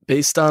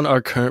based on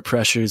our current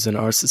pressures in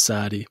our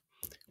society,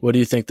 what do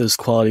you think those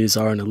qualities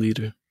are in a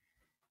leader?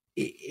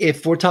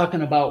 If we're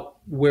talking about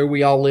where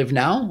we all live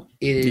now,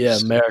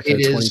 America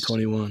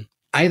 2021.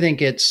 I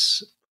think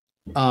it's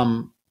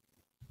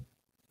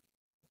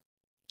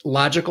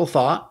logical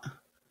thought,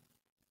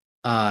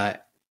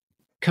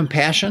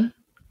 compassion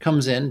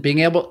comes in, being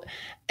able,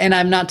 and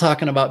I'm not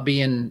talking about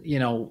being,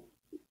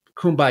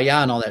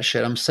 kumbaya and all that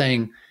shit. I'm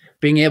saying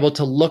being able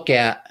to look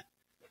at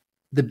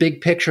the big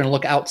picture and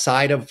look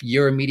outside of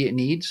your immediate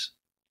needs.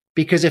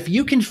 Because if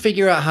you can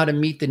figure out how to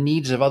meet the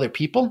needs of other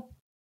people,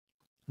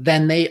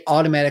 then they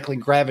automatically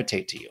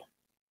gravitate to you.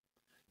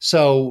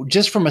 So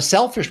just from a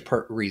selfish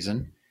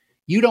reason,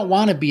 you don't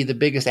want to be the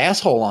biggest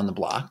asshole on the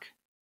block,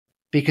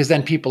 because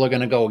then people are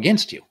going to go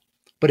against you.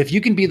 But if you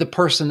can be the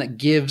person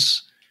that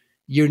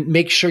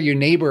make sure your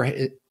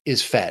neighbor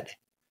is fed,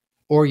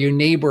 or your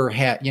neighbor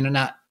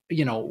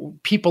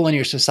people in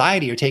your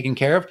society are taken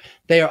care of,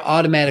 they are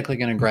automatically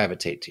going to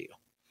gravitate to you.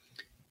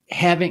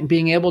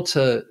 Being able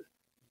to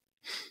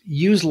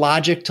use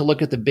logic to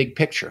look at the big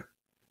picture.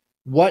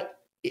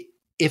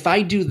 If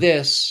I do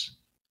this,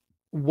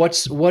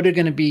 what are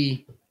going to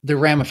be the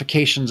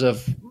ramifications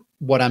of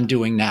what I'm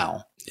doing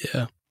now?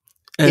 Yeah.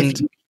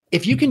 And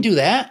if you can do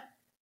that,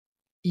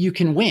 you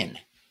can win,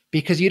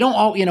 because you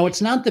don't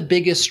it's not the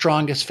biggest,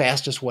 strongest,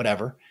 fastest,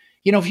 whatever.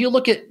 If you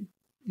look at,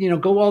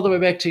 go all the way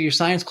back to your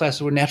science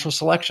classes with natural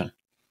selection.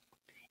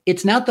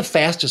 It's not the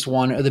fastest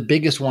one or the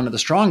biggest one or the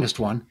strongest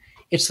one.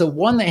 It's the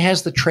one that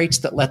has the traits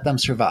that let them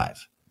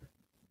survive.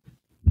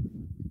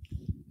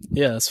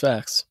 Yeah, that's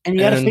facts. And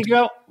you got to figure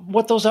out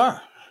what those are.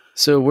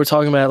 So we're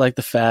talking about like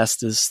the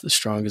fastest, the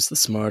strongest, the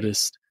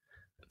smartest.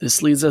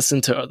 This leads us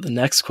into the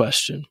next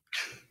question,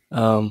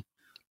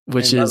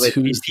 which is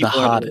who's the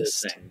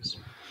hottest?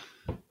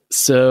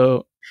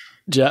 So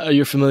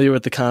you're familiar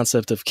with the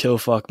concept of kill,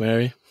 fuck,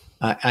 marry?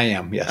 I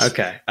am, yes.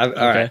 Okay. All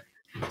right.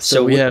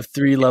 So we have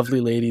three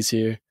lovely ladies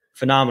here.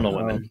 Phenomenal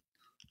women.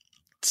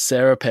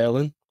 Sarah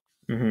Palin.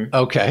 Mm-hmm.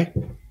 Okay.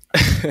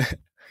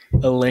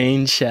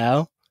 Elaine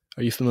Chao.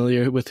 Are you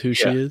familiar with who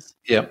she is?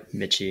 Yep.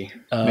 Mitch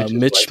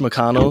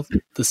McConnell,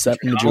 the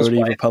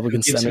majority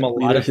Republican Senate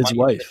leader, his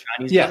wife.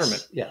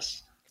 Government.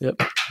 Yes.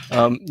 Yep.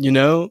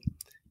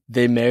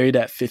 They married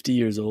at 50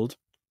 years old.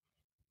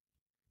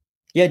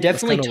 Yeah,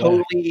 definitely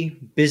totally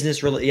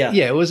business related. Yeah.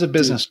 Yeah, it was a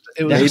business.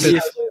 It was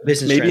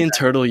business. Maybe in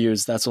turtle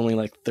years, that's only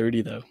like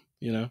 30 though,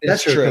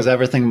 That's true, because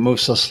everything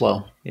moves so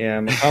slow.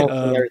 Yeah,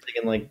 McConnell everything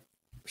in like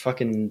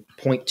fucking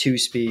 0.2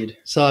 speed.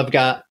 So I've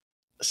got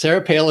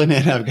Sarah Palin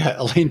and I've got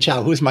Elaine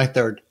Chao. Who's my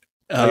third?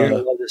 You're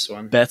gonna love this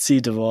one.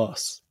 Betsy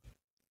DeVos.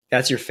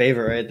 That's your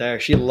favorite right there.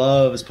 She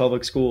loves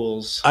public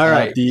schools. All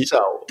right.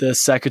 The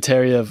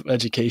Secretary of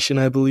Education,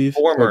 I believe.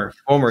 Former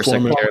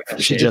Secretary of Education.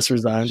 She just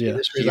resigned,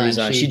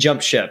 She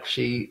jumped ship.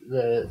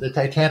 The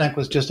Titanic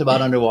was just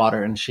about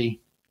underwater and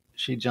she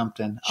jumped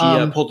in.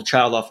 She pulled a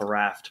child off a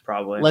raft,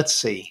 probably. Let's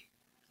see.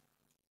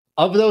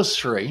 Of those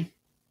three,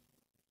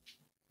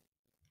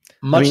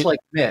 like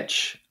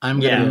Mitch, I'm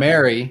going to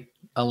marry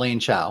Elaine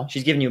Chao.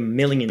 She's giving you $1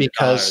 million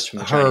because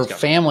her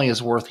family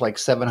is worth like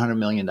 $700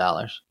 million.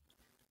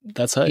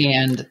 That's right.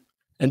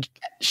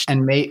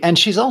 And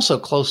she's also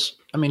close.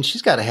 I mean,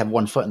 she's got to have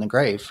one foot in the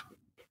grave.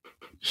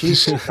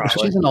 She's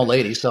an old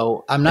lady,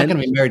 so I'm not going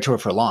to be married to her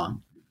for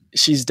long.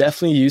 She's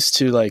definitely used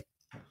to like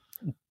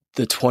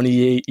the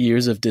 28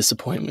 years of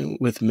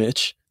disappointment with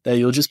Mitch, that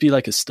you'll just be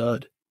like a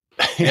stud.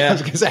 Yeah,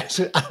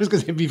 I was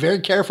going to be very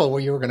careful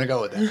where you were going to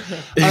go with that.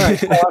 All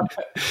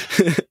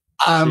right.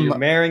 So you're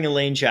marrying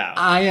Elaine Chao.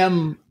 I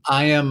am.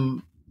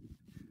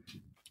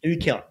 You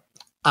kill her.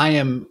 I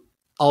am.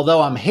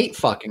 Although I'm hate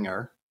fucking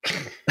her,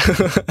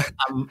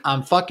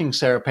 I'm fucking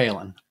Sarah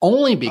Palin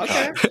only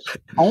because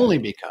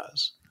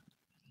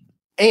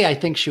I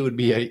think she would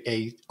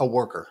be a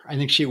worker. I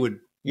think she would.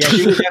 Yeah,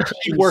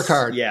 she'd work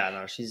hard. Yeah,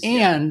 no, she's.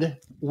 And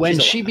when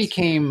she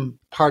became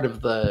part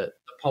of the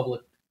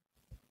public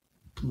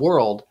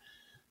world,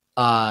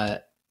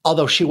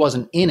 although she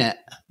wasn't in it,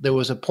 there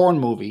was a porn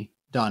movie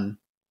done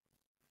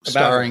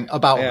starring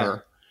about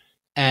her.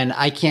 And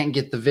I can't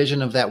get the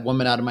vision of that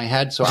woman out of my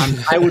head. So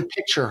I would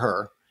picture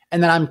her,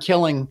 and then I am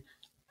killing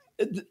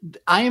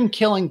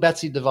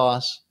Betsy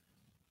DeVos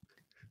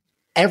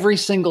every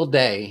single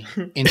day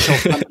until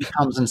somebody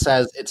comes and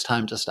says it's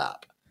time to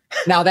stop.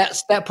 Now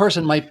that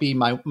person might be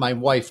my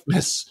wife,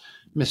 Miss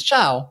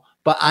Chow,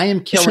 but I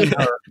am killing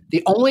her.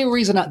 The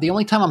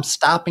only time I'm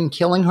stopping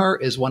killing her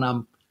is when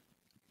I'm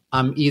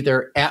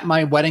either at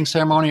my wedding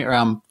ceremony or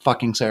I'm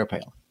fucking Sarah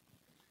Palin.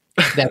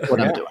 That's what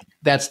I'm doing.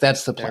 That's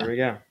the plan. There we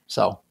go.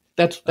 So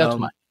that's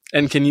mine.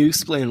 And can you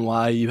explain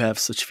why you have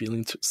such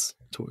feelings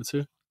towards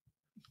her?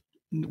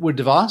 With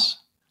DeVos?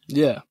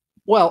 Yeah.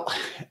 Well,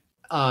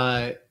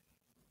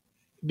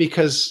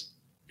 because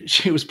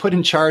she was put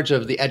in charge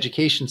of the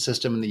education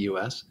system in the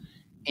U.S.,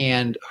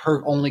 and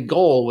her only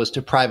goal was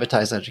to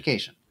privatize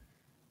education.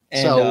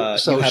 And,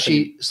 so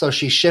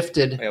she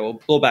shifted. Okay, well,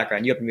 little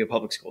background. You happen to be a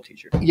public school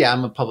teacher. Yeah,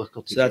 I'm a public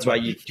school teacher. So that's why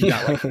you do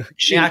not like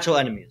natural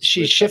enemies.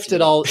 She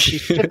shifted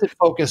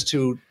focus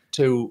to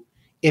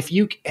if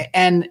you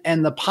and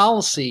the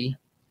policy,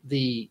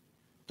 the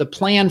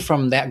plan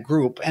from that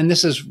group, and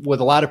this is with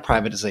a lot of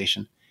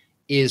privatization,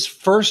 is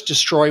first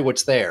destroy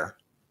what's there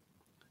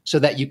so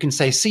that you can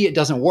say, see, it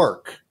doesn't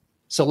work,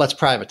 so let's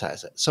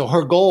privatize it. So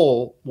her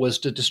goal was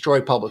to destroy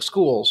public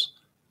schools,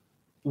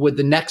 with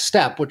the next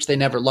step, which they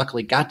never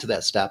luckily got to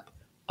that step,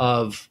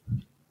 of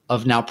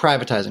now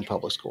privatizing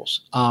public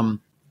schools.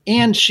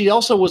 And she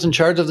also was in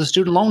charge of the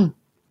student loan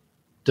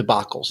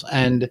debacles.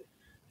 And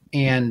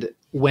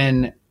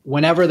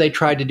whenever they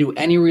tried to do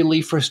any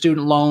relief for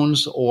student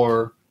loans,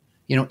 or,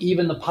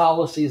 even the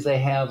policies they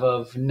have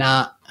of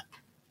not,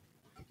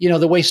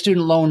 the way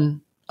student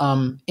loan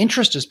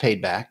interest is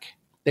paid back,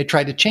 they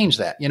tried to change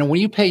that. If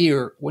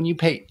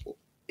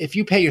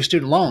you pay your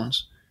student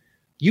loans,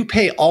 you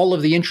pay all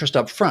of the interest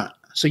up front.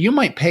 So you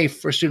might pay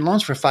for student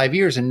loans for 5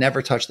 years and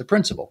never touch the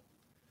principal.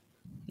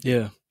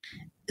 Yeah.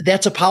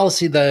 That's a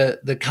policy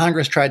the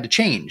Congress tried to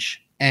change.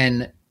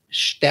 And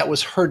that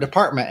was her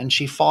department, and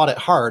she fought it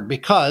hard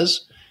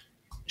because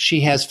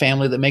she has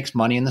family that makes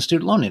money in the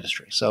student loan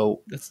industry. So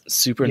that's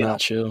super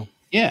not chill.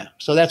 Yeah.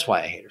 So that's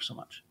why I hate her so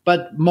much.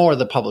 But more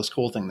the public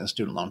school thing than the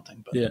student loan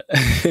thing. But. Yeah.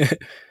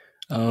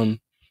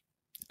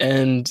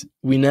 And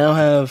we now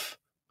have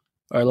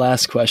our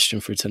last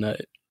question for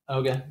tonight.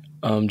 Okay.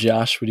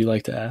 Josh, would you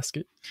like to ask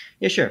it?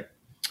 Yeah, sure.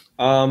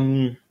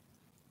 What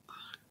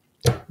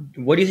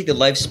do you think the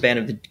lifespan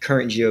of the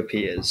current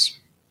GOP is?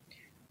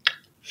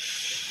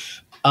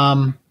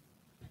 I'm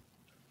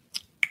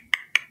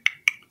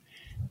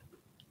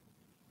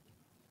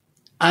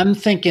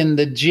thinking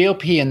the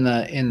GOP in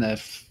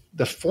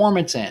the form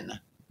it's in,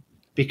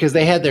 because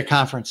they had their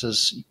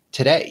conferences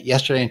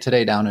yesterday and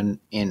today down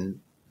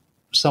in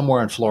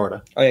somewhere in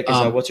Florida. Oh yeah,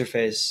 because what's her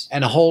face?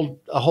 And a whole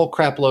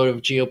crap load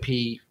of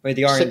GOP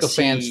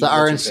sycophants. The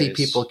RNC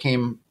people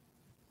came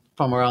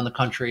from around the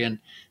country, and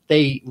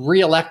they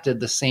reelected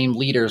the same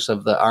leaders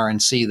of the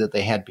RNC that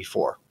they had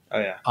before. Oh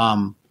yeah.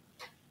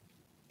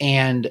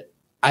 And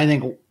I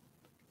think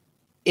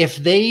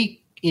if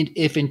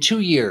in 2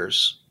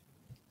 years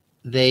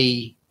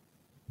they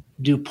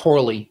do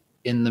poorly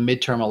in the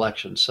midterm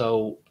election,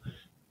 so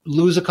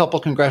lose a couple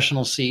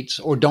congressional seats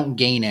or don't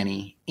gain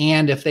any,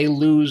 and if they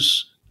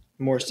lose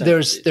more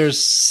Senate seats.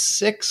 There's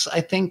 6,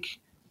 I think,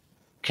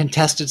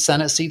 contested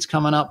Senate seats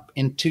coming up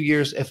in 2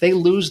 years. If they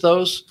lose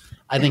those,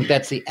 I think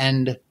that's the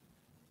end.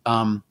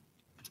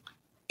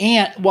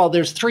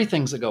 There's 3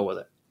 things that go with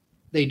it.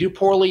 They do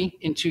poorly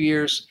in 2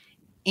 years,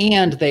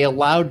 and they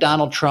allow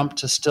Donald Trump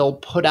to still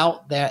put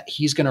out that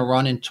he's going to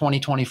run in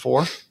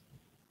 2024,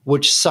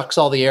 which sucks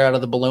all the air out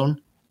of the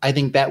balloon. I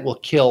think that will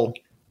kill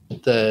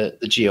the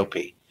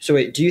GOP. So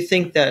wait, do you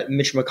think that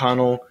Mitch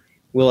McConnell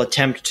will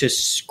attempt to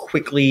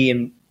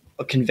quickly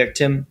convict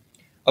him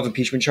of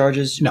impeachment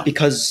charges? No.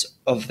 Because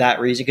of that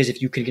reason? Because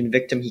if you can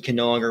convict him, he can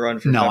no longer run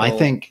for No, federal... I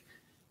think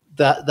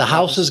the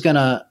House is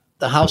gonna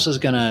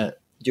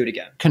do it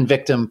again.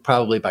 Convict him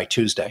probably by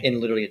Tuesday.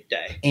 In literally a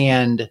day.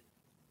 And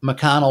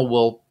McConnell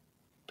will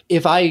He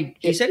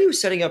said he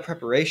was setting up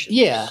preparations.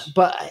 Yeah,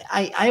 but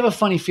I have a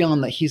funny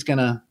feeling that he's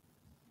gonna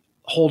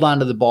hold on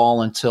to the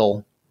ball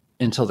until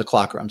the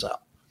clock runs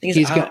out. I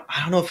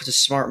don't know if it's a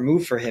smart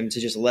move for him to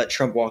just let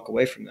Trump walk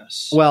away from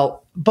this.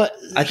 Well, but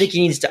I think he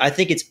needs to. I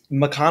think it's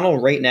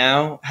McConnell right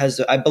now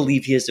I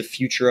believe he has the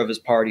future of his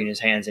party in his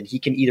hands, and he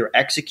can either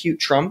execute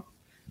Trump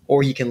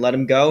or he can let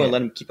him go and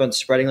let him keep on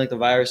spreading like the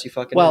virus he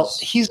fucking is. Well,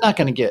 he's not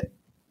going to get.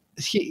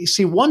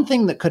 See, one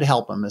thing that could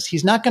help him is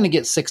he's not going to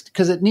get 60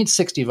 because it needs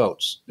 60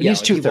 votes. It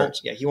needs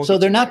 2/3. He won't. So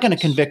they're not going to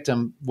convict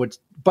him.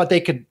 But they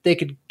could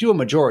do a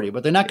majority,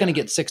 but they're not going to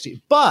get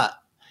 60. But.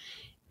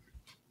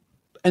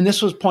 And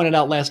this was pointed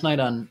out last night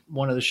on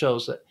one of the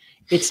shows that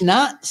it's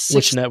not 60.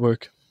 Which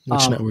network?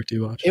 Which network do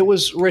you watch? It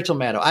was Rachel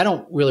Maddow. I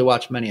don't really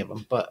watch many of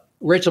them, but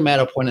Rachel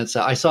Maddow pointed this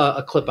out. I saw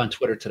a clip on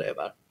Twitter today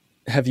about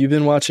it. Have you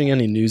been watching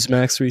any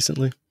Newsmax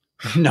recently?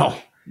 No.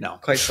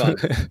 Quite fun.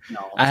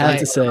 No. I have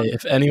to say,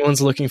 if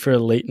anyone's looking for a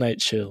late night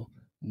chill,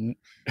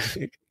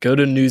 go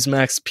to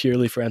Newsmax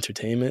purely for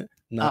entertainment,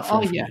 not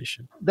for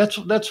information. Yeah.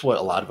 That's what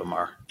a lot of them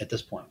are at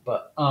this point.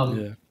 But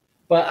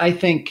but I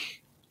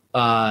think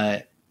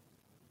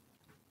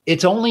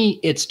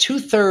it's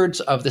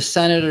 2/3 of the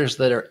senators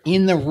that are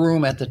in the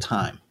room at the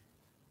time,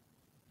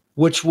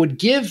 which would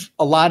give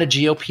a lot of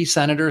GOP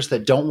senators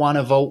that don't want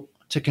to vote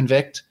to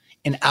convict.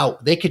 an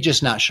out. They could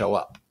just not show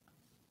up.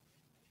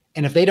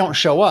 And if they don't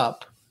show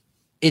up,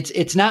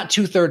 it's not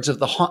 2/3 of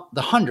the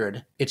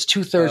 100. It's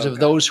 2/3 of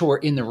those who are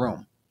in the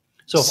room.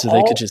 So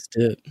they could just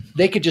dip.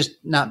 They could just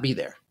not be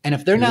there. And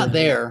if they're not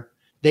there,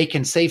 they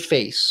can save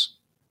face.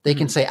 They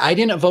can say, I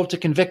didn't vote to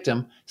convict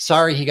him.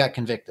 Sorry, he got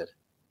convicted.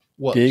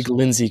 Whoops. Big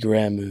Lindsey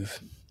Graham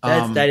move.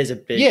 That is a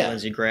big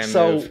Lindsey Graham move.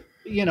 So,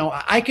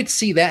 I could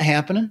see that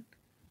happening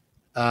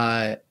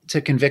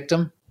to convict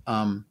him.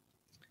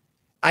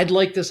 I'd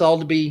like this all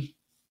to be,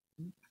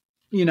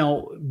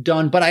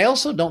 done. But I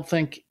also don't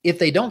think if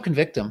they don't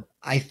convict him,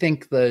 I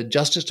think the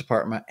Justice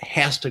Department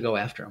has to go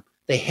after him.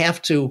 They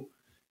have to,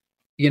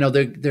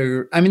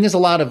 there's a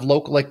lot of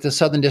local, like the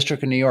Southern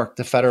District of New York,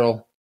 the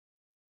federal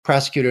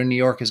prosecutor in New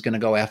York is going to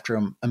go after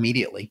him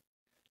immediately.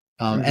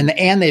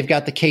 And they've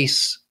got the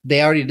case.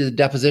 They already did the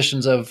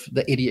depositions of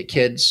the idiot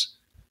kids.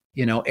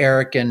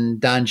 Eric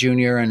and Don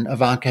Jr. and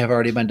Ivanka have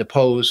already been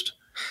deposed.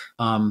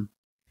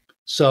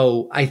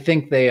 So I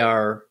think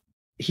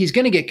he's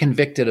going to get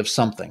convicted of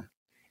something.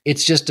 It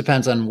just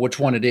depends on which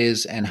one it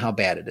is and how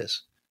bad it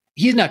is.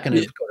 He's not going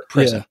to go to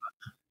prison.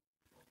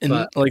 Yeah. And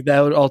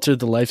that would alter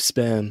the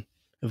lifespan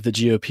of the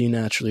GOP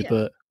naturally. Yeah.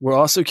 But we're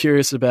also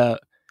curious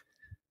about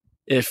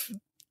if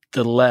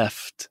the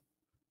left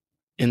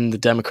in the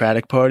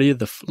Democratic Party,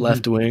 the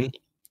left wing,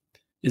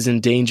 is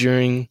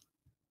endangering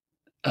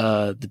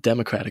the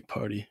Democratic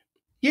Party.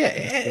 Yeah,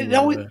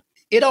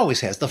 it always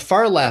has. The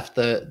far left,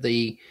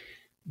 the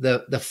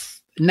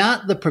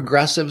not the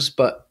progressives,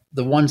 but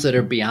the ones that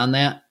are beyond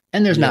that,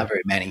 and there's not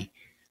very many.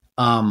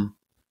 I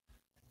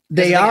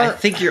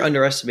think you're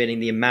underestimating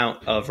the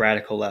amount of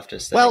radical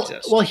leftists that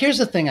exist. Well, here's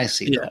the thing I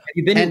see. Yeah. Have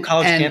you been to a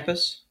college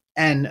campus?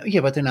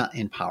 But they're not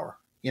in power.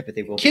 Yeah, but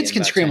they will. Kids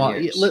can scream all.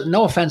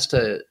 No offense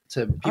to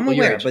people. I'm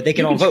aware, but they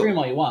can all vote. Scream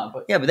all you want,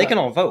 but they can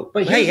all vote.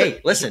 But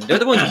hey, listen, they're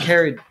the ones who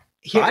carried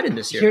Biden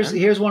this year.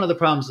 Here's one of the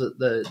problems that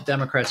the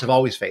Democrats have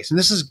always faced, and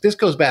this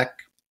goes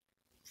back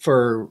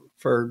for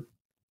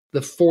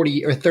the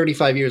 40 or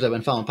 35 years I've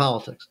been following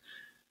politics.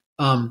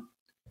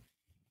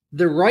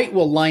 The right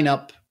will line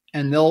up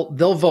and they'll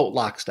vote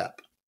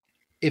lockstep.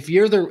 If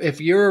you're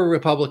a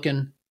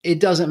Republican, it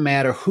doesn't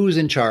matter who's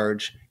in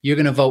charge. You're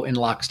going to vote in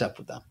lockstep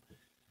with them.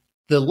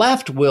 The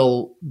left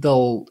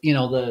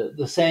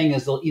the saying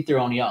is they'll eat their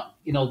own young.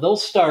 They'll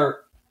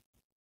start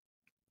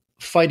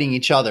fighting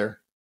each other,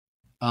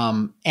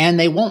 and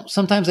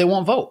sometimes they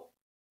won't vote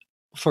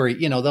for,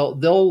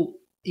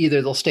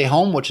 they'll stay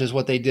home, which is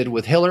what they did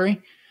with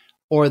Hillary,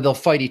 or they'll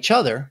fight each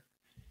other,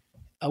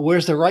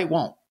 whereas the right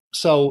won't.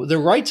 So the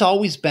right's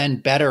always been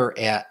better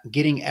at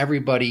getting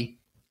everybody,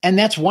 and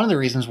that's one of the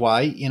reasons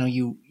why,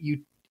 you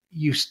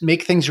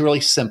make things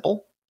really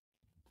simple.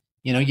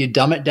 You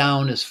dumb it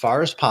down as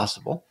far as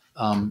possible.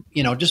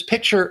 Just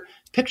picture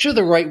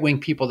the right-wing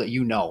people that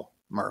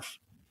Murph.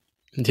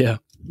 Yeah.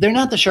 They're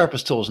not the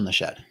sharpest tools in the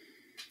shed.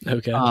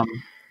 Okay. I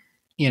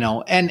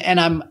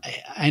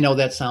know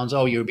that sounds,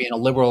 you're being a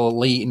liberal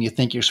elite and you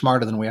think you're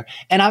smarter than we are.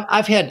 And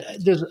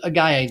there's a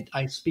guy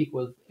I speak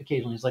with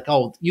occasionally. He's like,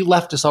 you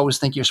leftists always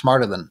think you're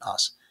smarter than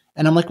us.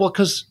 And I'm like, well,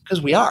 cause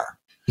we are,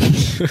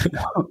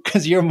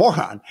 cause you're a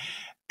moron.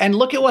 And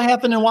look at what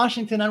happened in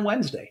Washington on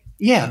Wednesday.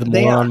 Yeah. The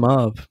moron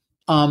mob.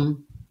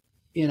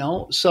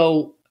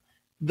 So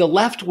the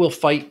left will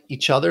fight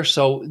each other.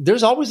 So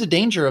there's always a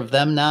danger of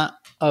them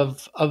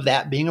of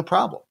that being a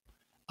problem,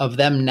 of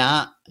them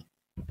not,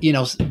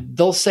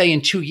 they'll say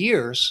in 2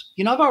 years,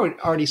 I've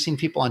already seen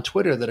people on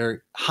Twitter that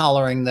are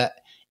hollering that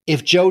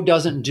if Joe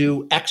doesn't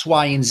do X,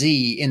 Y, and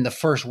Z in the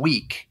first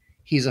week,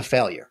 he's a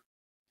failure.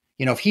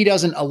 If he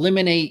doesn't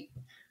eliminate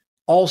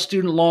all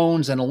student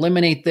loans and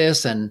eliminate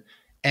this and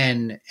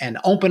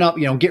open up,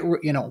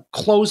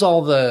 close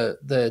all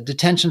the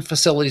detention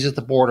facilities at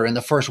the border in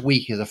the first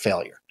week is a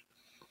failure.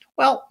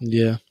 Well,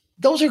 yeah,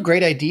 those are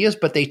great ideas,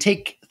 but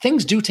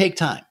things do take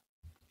time.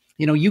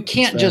 You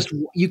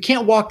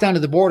can't walk down to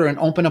the border and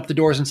open up the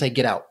doors and say,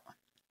 get out.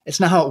 It's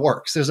not how it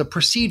works. There's a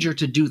procedure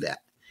to do that.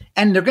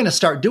 And they're going to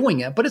start doing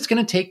it, but it's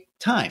going to take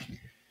time.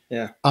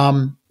 Yeah.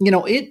 And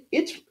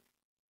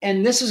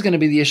this is going to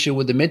be the issue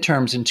with the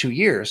midterms in 2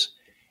 years.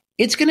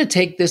 It's going to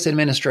take this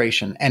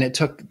administration, and it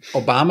took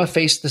Obama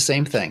faced the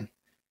same thing,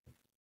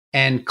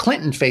 and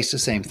Clinton faced the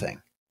same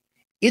thing.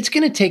 It's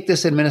going to take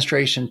this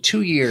administration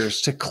 2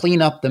 years to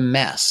clean up the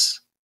mess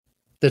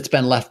that's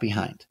been left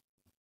behind,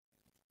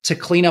 to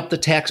clean up the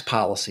tax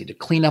policy, to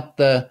clean up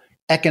the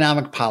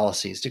economic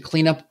policies, to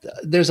clean up.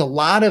 There's a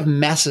lot of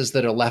messes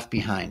that are left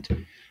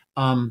behind.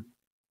 All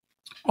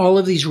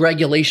of these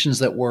regulations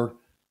that were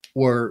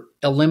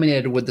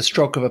eliminated with the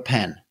stroke of a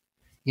pen,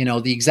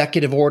 the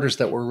executive orders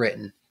that were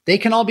written. They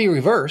can all be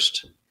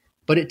reversed,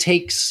 but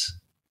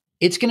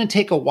it's going to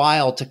take a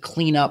while to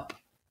clean up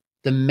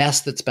the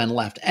mess that's been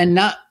left.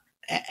 And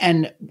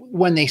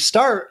when they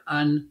start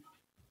on,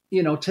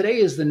 today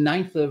is the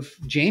 9th of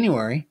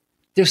January,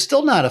 there's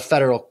still not a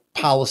federal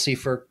policy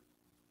for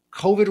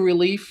COVID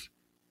relief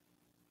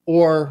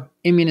or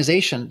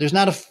immunization. There's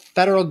not a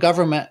federal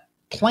government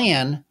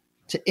plan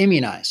to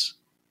immunize,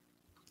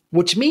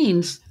 which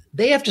means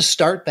they have to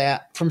start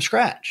that from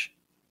scratch.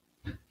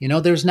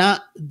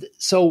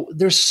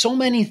 There's so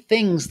many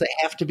things that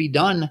have to be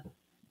done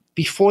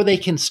before they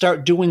can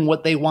start doing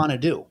what they want to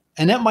do.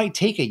 And that might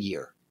take a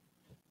year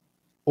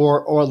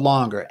or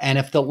longer. And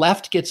if the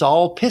left gets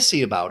all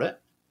pissy about it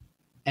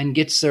and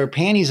gets their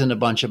panties in a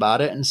bunch about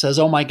it and says,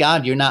 "Oh my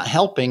God, you're not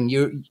helping,"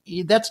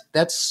 that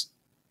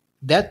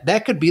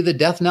could be the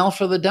death knell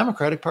for the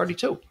Democratic Party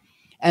too.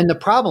 And the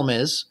problem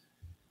is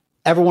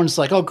everyone's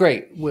like, "Oh,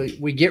 great.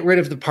 We get rid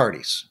of the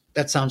parties.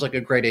 That sounds like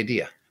a great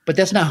idea." But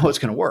that's not how it's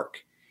going to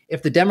work.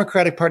 If the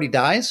Democratic Party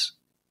dies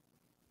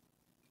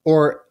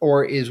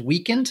or is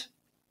weakened,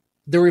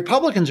 the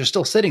Republicans are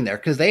still sitting there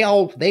because they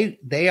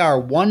are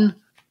one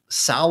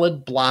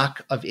solid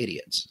block of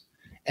idiots,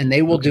 and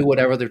they will do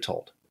whatever they're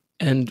told.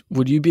 And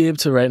would you be able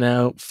to right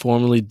now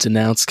formally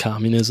denounce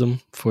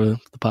communism for the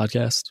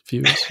podcast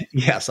viewers?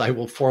 Yes, I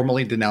will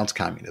formally denounce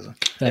communism.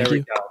 Thank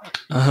you.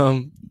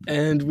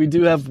 And we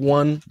do have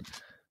one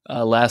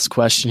last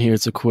question here.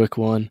 It's a quick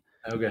one.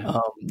 Okay.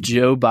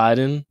 Joe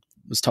Biden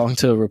was talking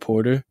to a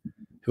reporter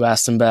who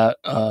asked him about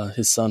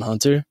his son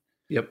Hunter.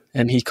 Yep.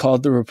 And he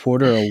called the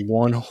reporter a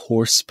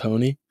one-horse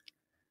pony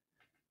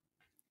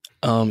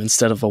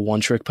instead of a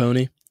one-trick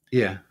pony.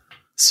 Yeah.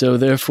 So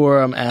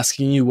therefore, I'm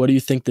asking you, what do you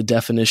think the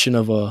definition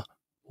of a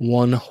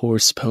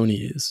one-horse pony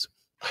is?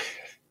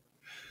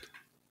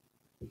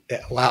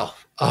 Yeah, wow.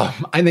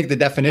 I think the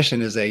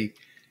definition is a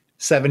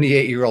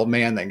 78-year-old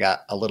man that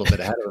got a little bit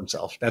ahead of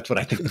himself. That's what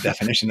I think the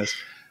definition is.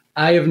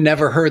 I have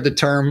never heard the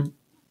term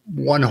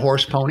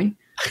one-horse pony.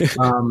 That's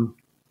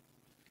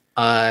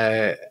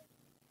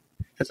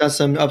not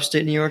some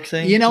upstate New York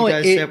thing?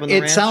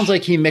 It sounds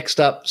like he mixed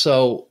up.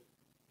 So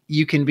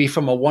you can be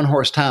from a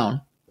one-horse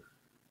town,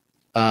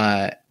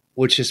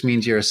 which just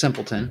means you're a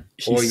simpleton,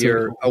 or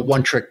you're a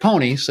one-trick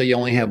pony, so you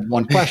only have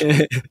one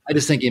question. I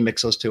just think he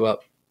mixed those two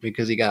up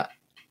because he got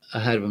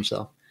ahead of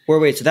himself.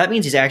 Wait, so that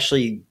means he's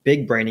actually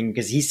big braining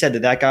because he said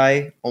that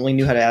guy only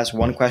knew how to ask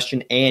one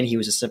question and he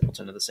was a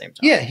simpleton at the same time.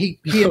 Yeah, he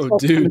hit him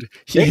with the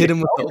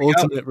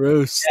ultimate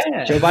roast.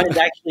 Yeah. Joe Biden's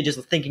actually just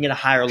thinking at a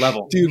higher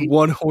level. Dude,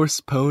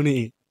 one-horse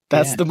pony.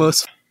 That's the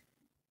most...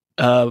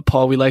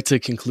 Paul, we like to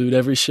conclude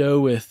every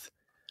show with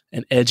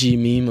an edgy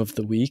meme of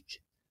the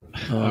week.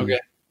 Okay.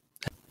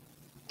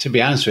 To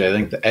be honest with you, I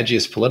think the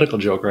edgiest political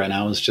joke right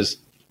now is just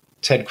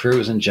Ted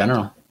Cruz in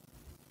general.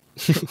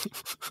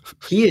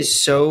 He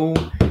is so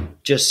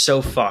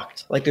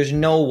fucked. Like, there's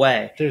no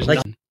way.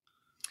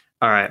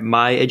 All right,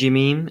 my edgy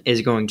meme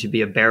is going to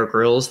be a Bear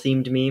Grylls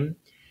themed meme.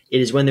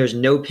 It is when there's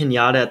no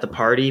pinata at the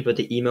party, but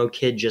the emo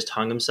kid just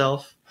hung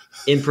himself.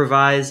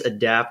 Improvise,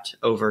 adapt,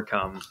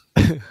 overcome.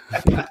 I'm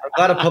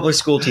glad a public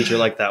school teacher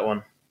liked that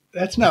one.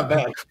 That's not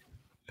bad.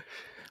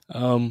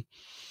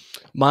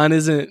 Mine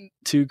isn't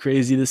too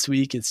crazy this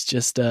week. It's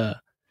just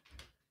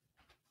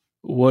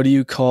what do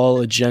you call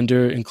a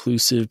gender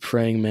inclusive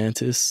praying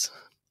mantis?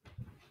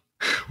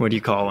 What do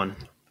you call one?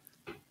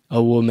 A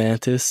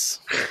womantis.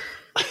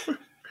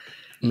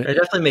 It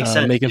definitely makes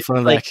sense. Making fun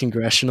of that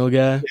congressional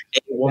guy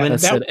that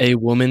said a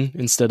woman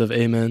instead of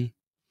amen.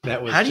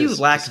 How do you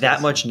lack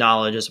that much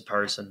knowledge as a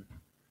person?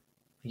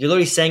 You're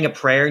literally saying a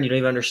prayer and you don't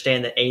even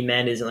understand that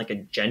amen isn't like a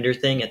gender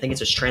thing. I think it's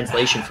just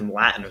translation from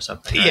Latin or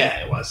something. Right?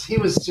 Yeah, it was. He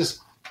was just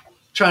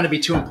trying to be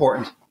too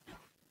important.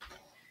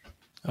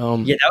 Yeah,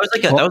 that was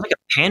like a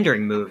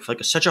pandering move,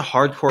 like such a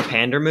hardcore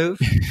pander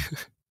move.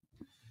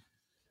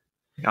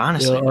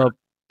 Honestly,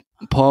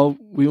 Paul,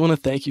 we want to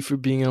thank you for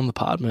being on the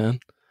pod, man.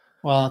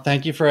 Well,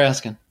 thank you for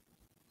asking.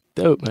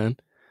 Dope, man.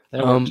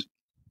 And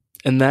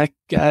that,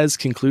 guys,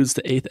 concludes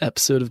the 8th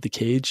episode of The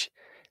Cage.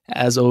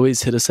 As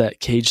always, hit us at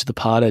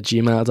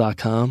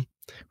cagethepod@gmail.com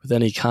with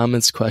any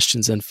comments,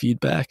 questions, and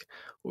feedback,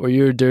 or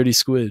you're a dirty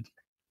squid.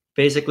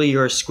 Basically,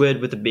 you're a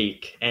squid with a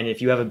beak. And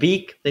if you have a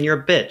beak, then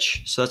you're a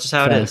bitch. So that's just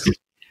how it is. You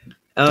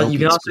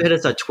can also hit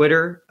us on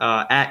Twitter,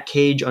 at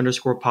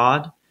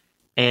 @cage_pod.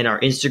 And our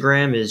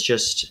Instagram is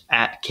just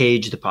at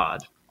 @cagethepod.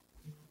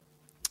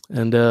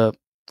 And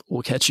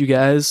we'll catch you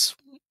guys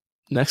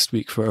next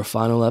week for our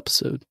final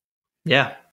episode. Yeah.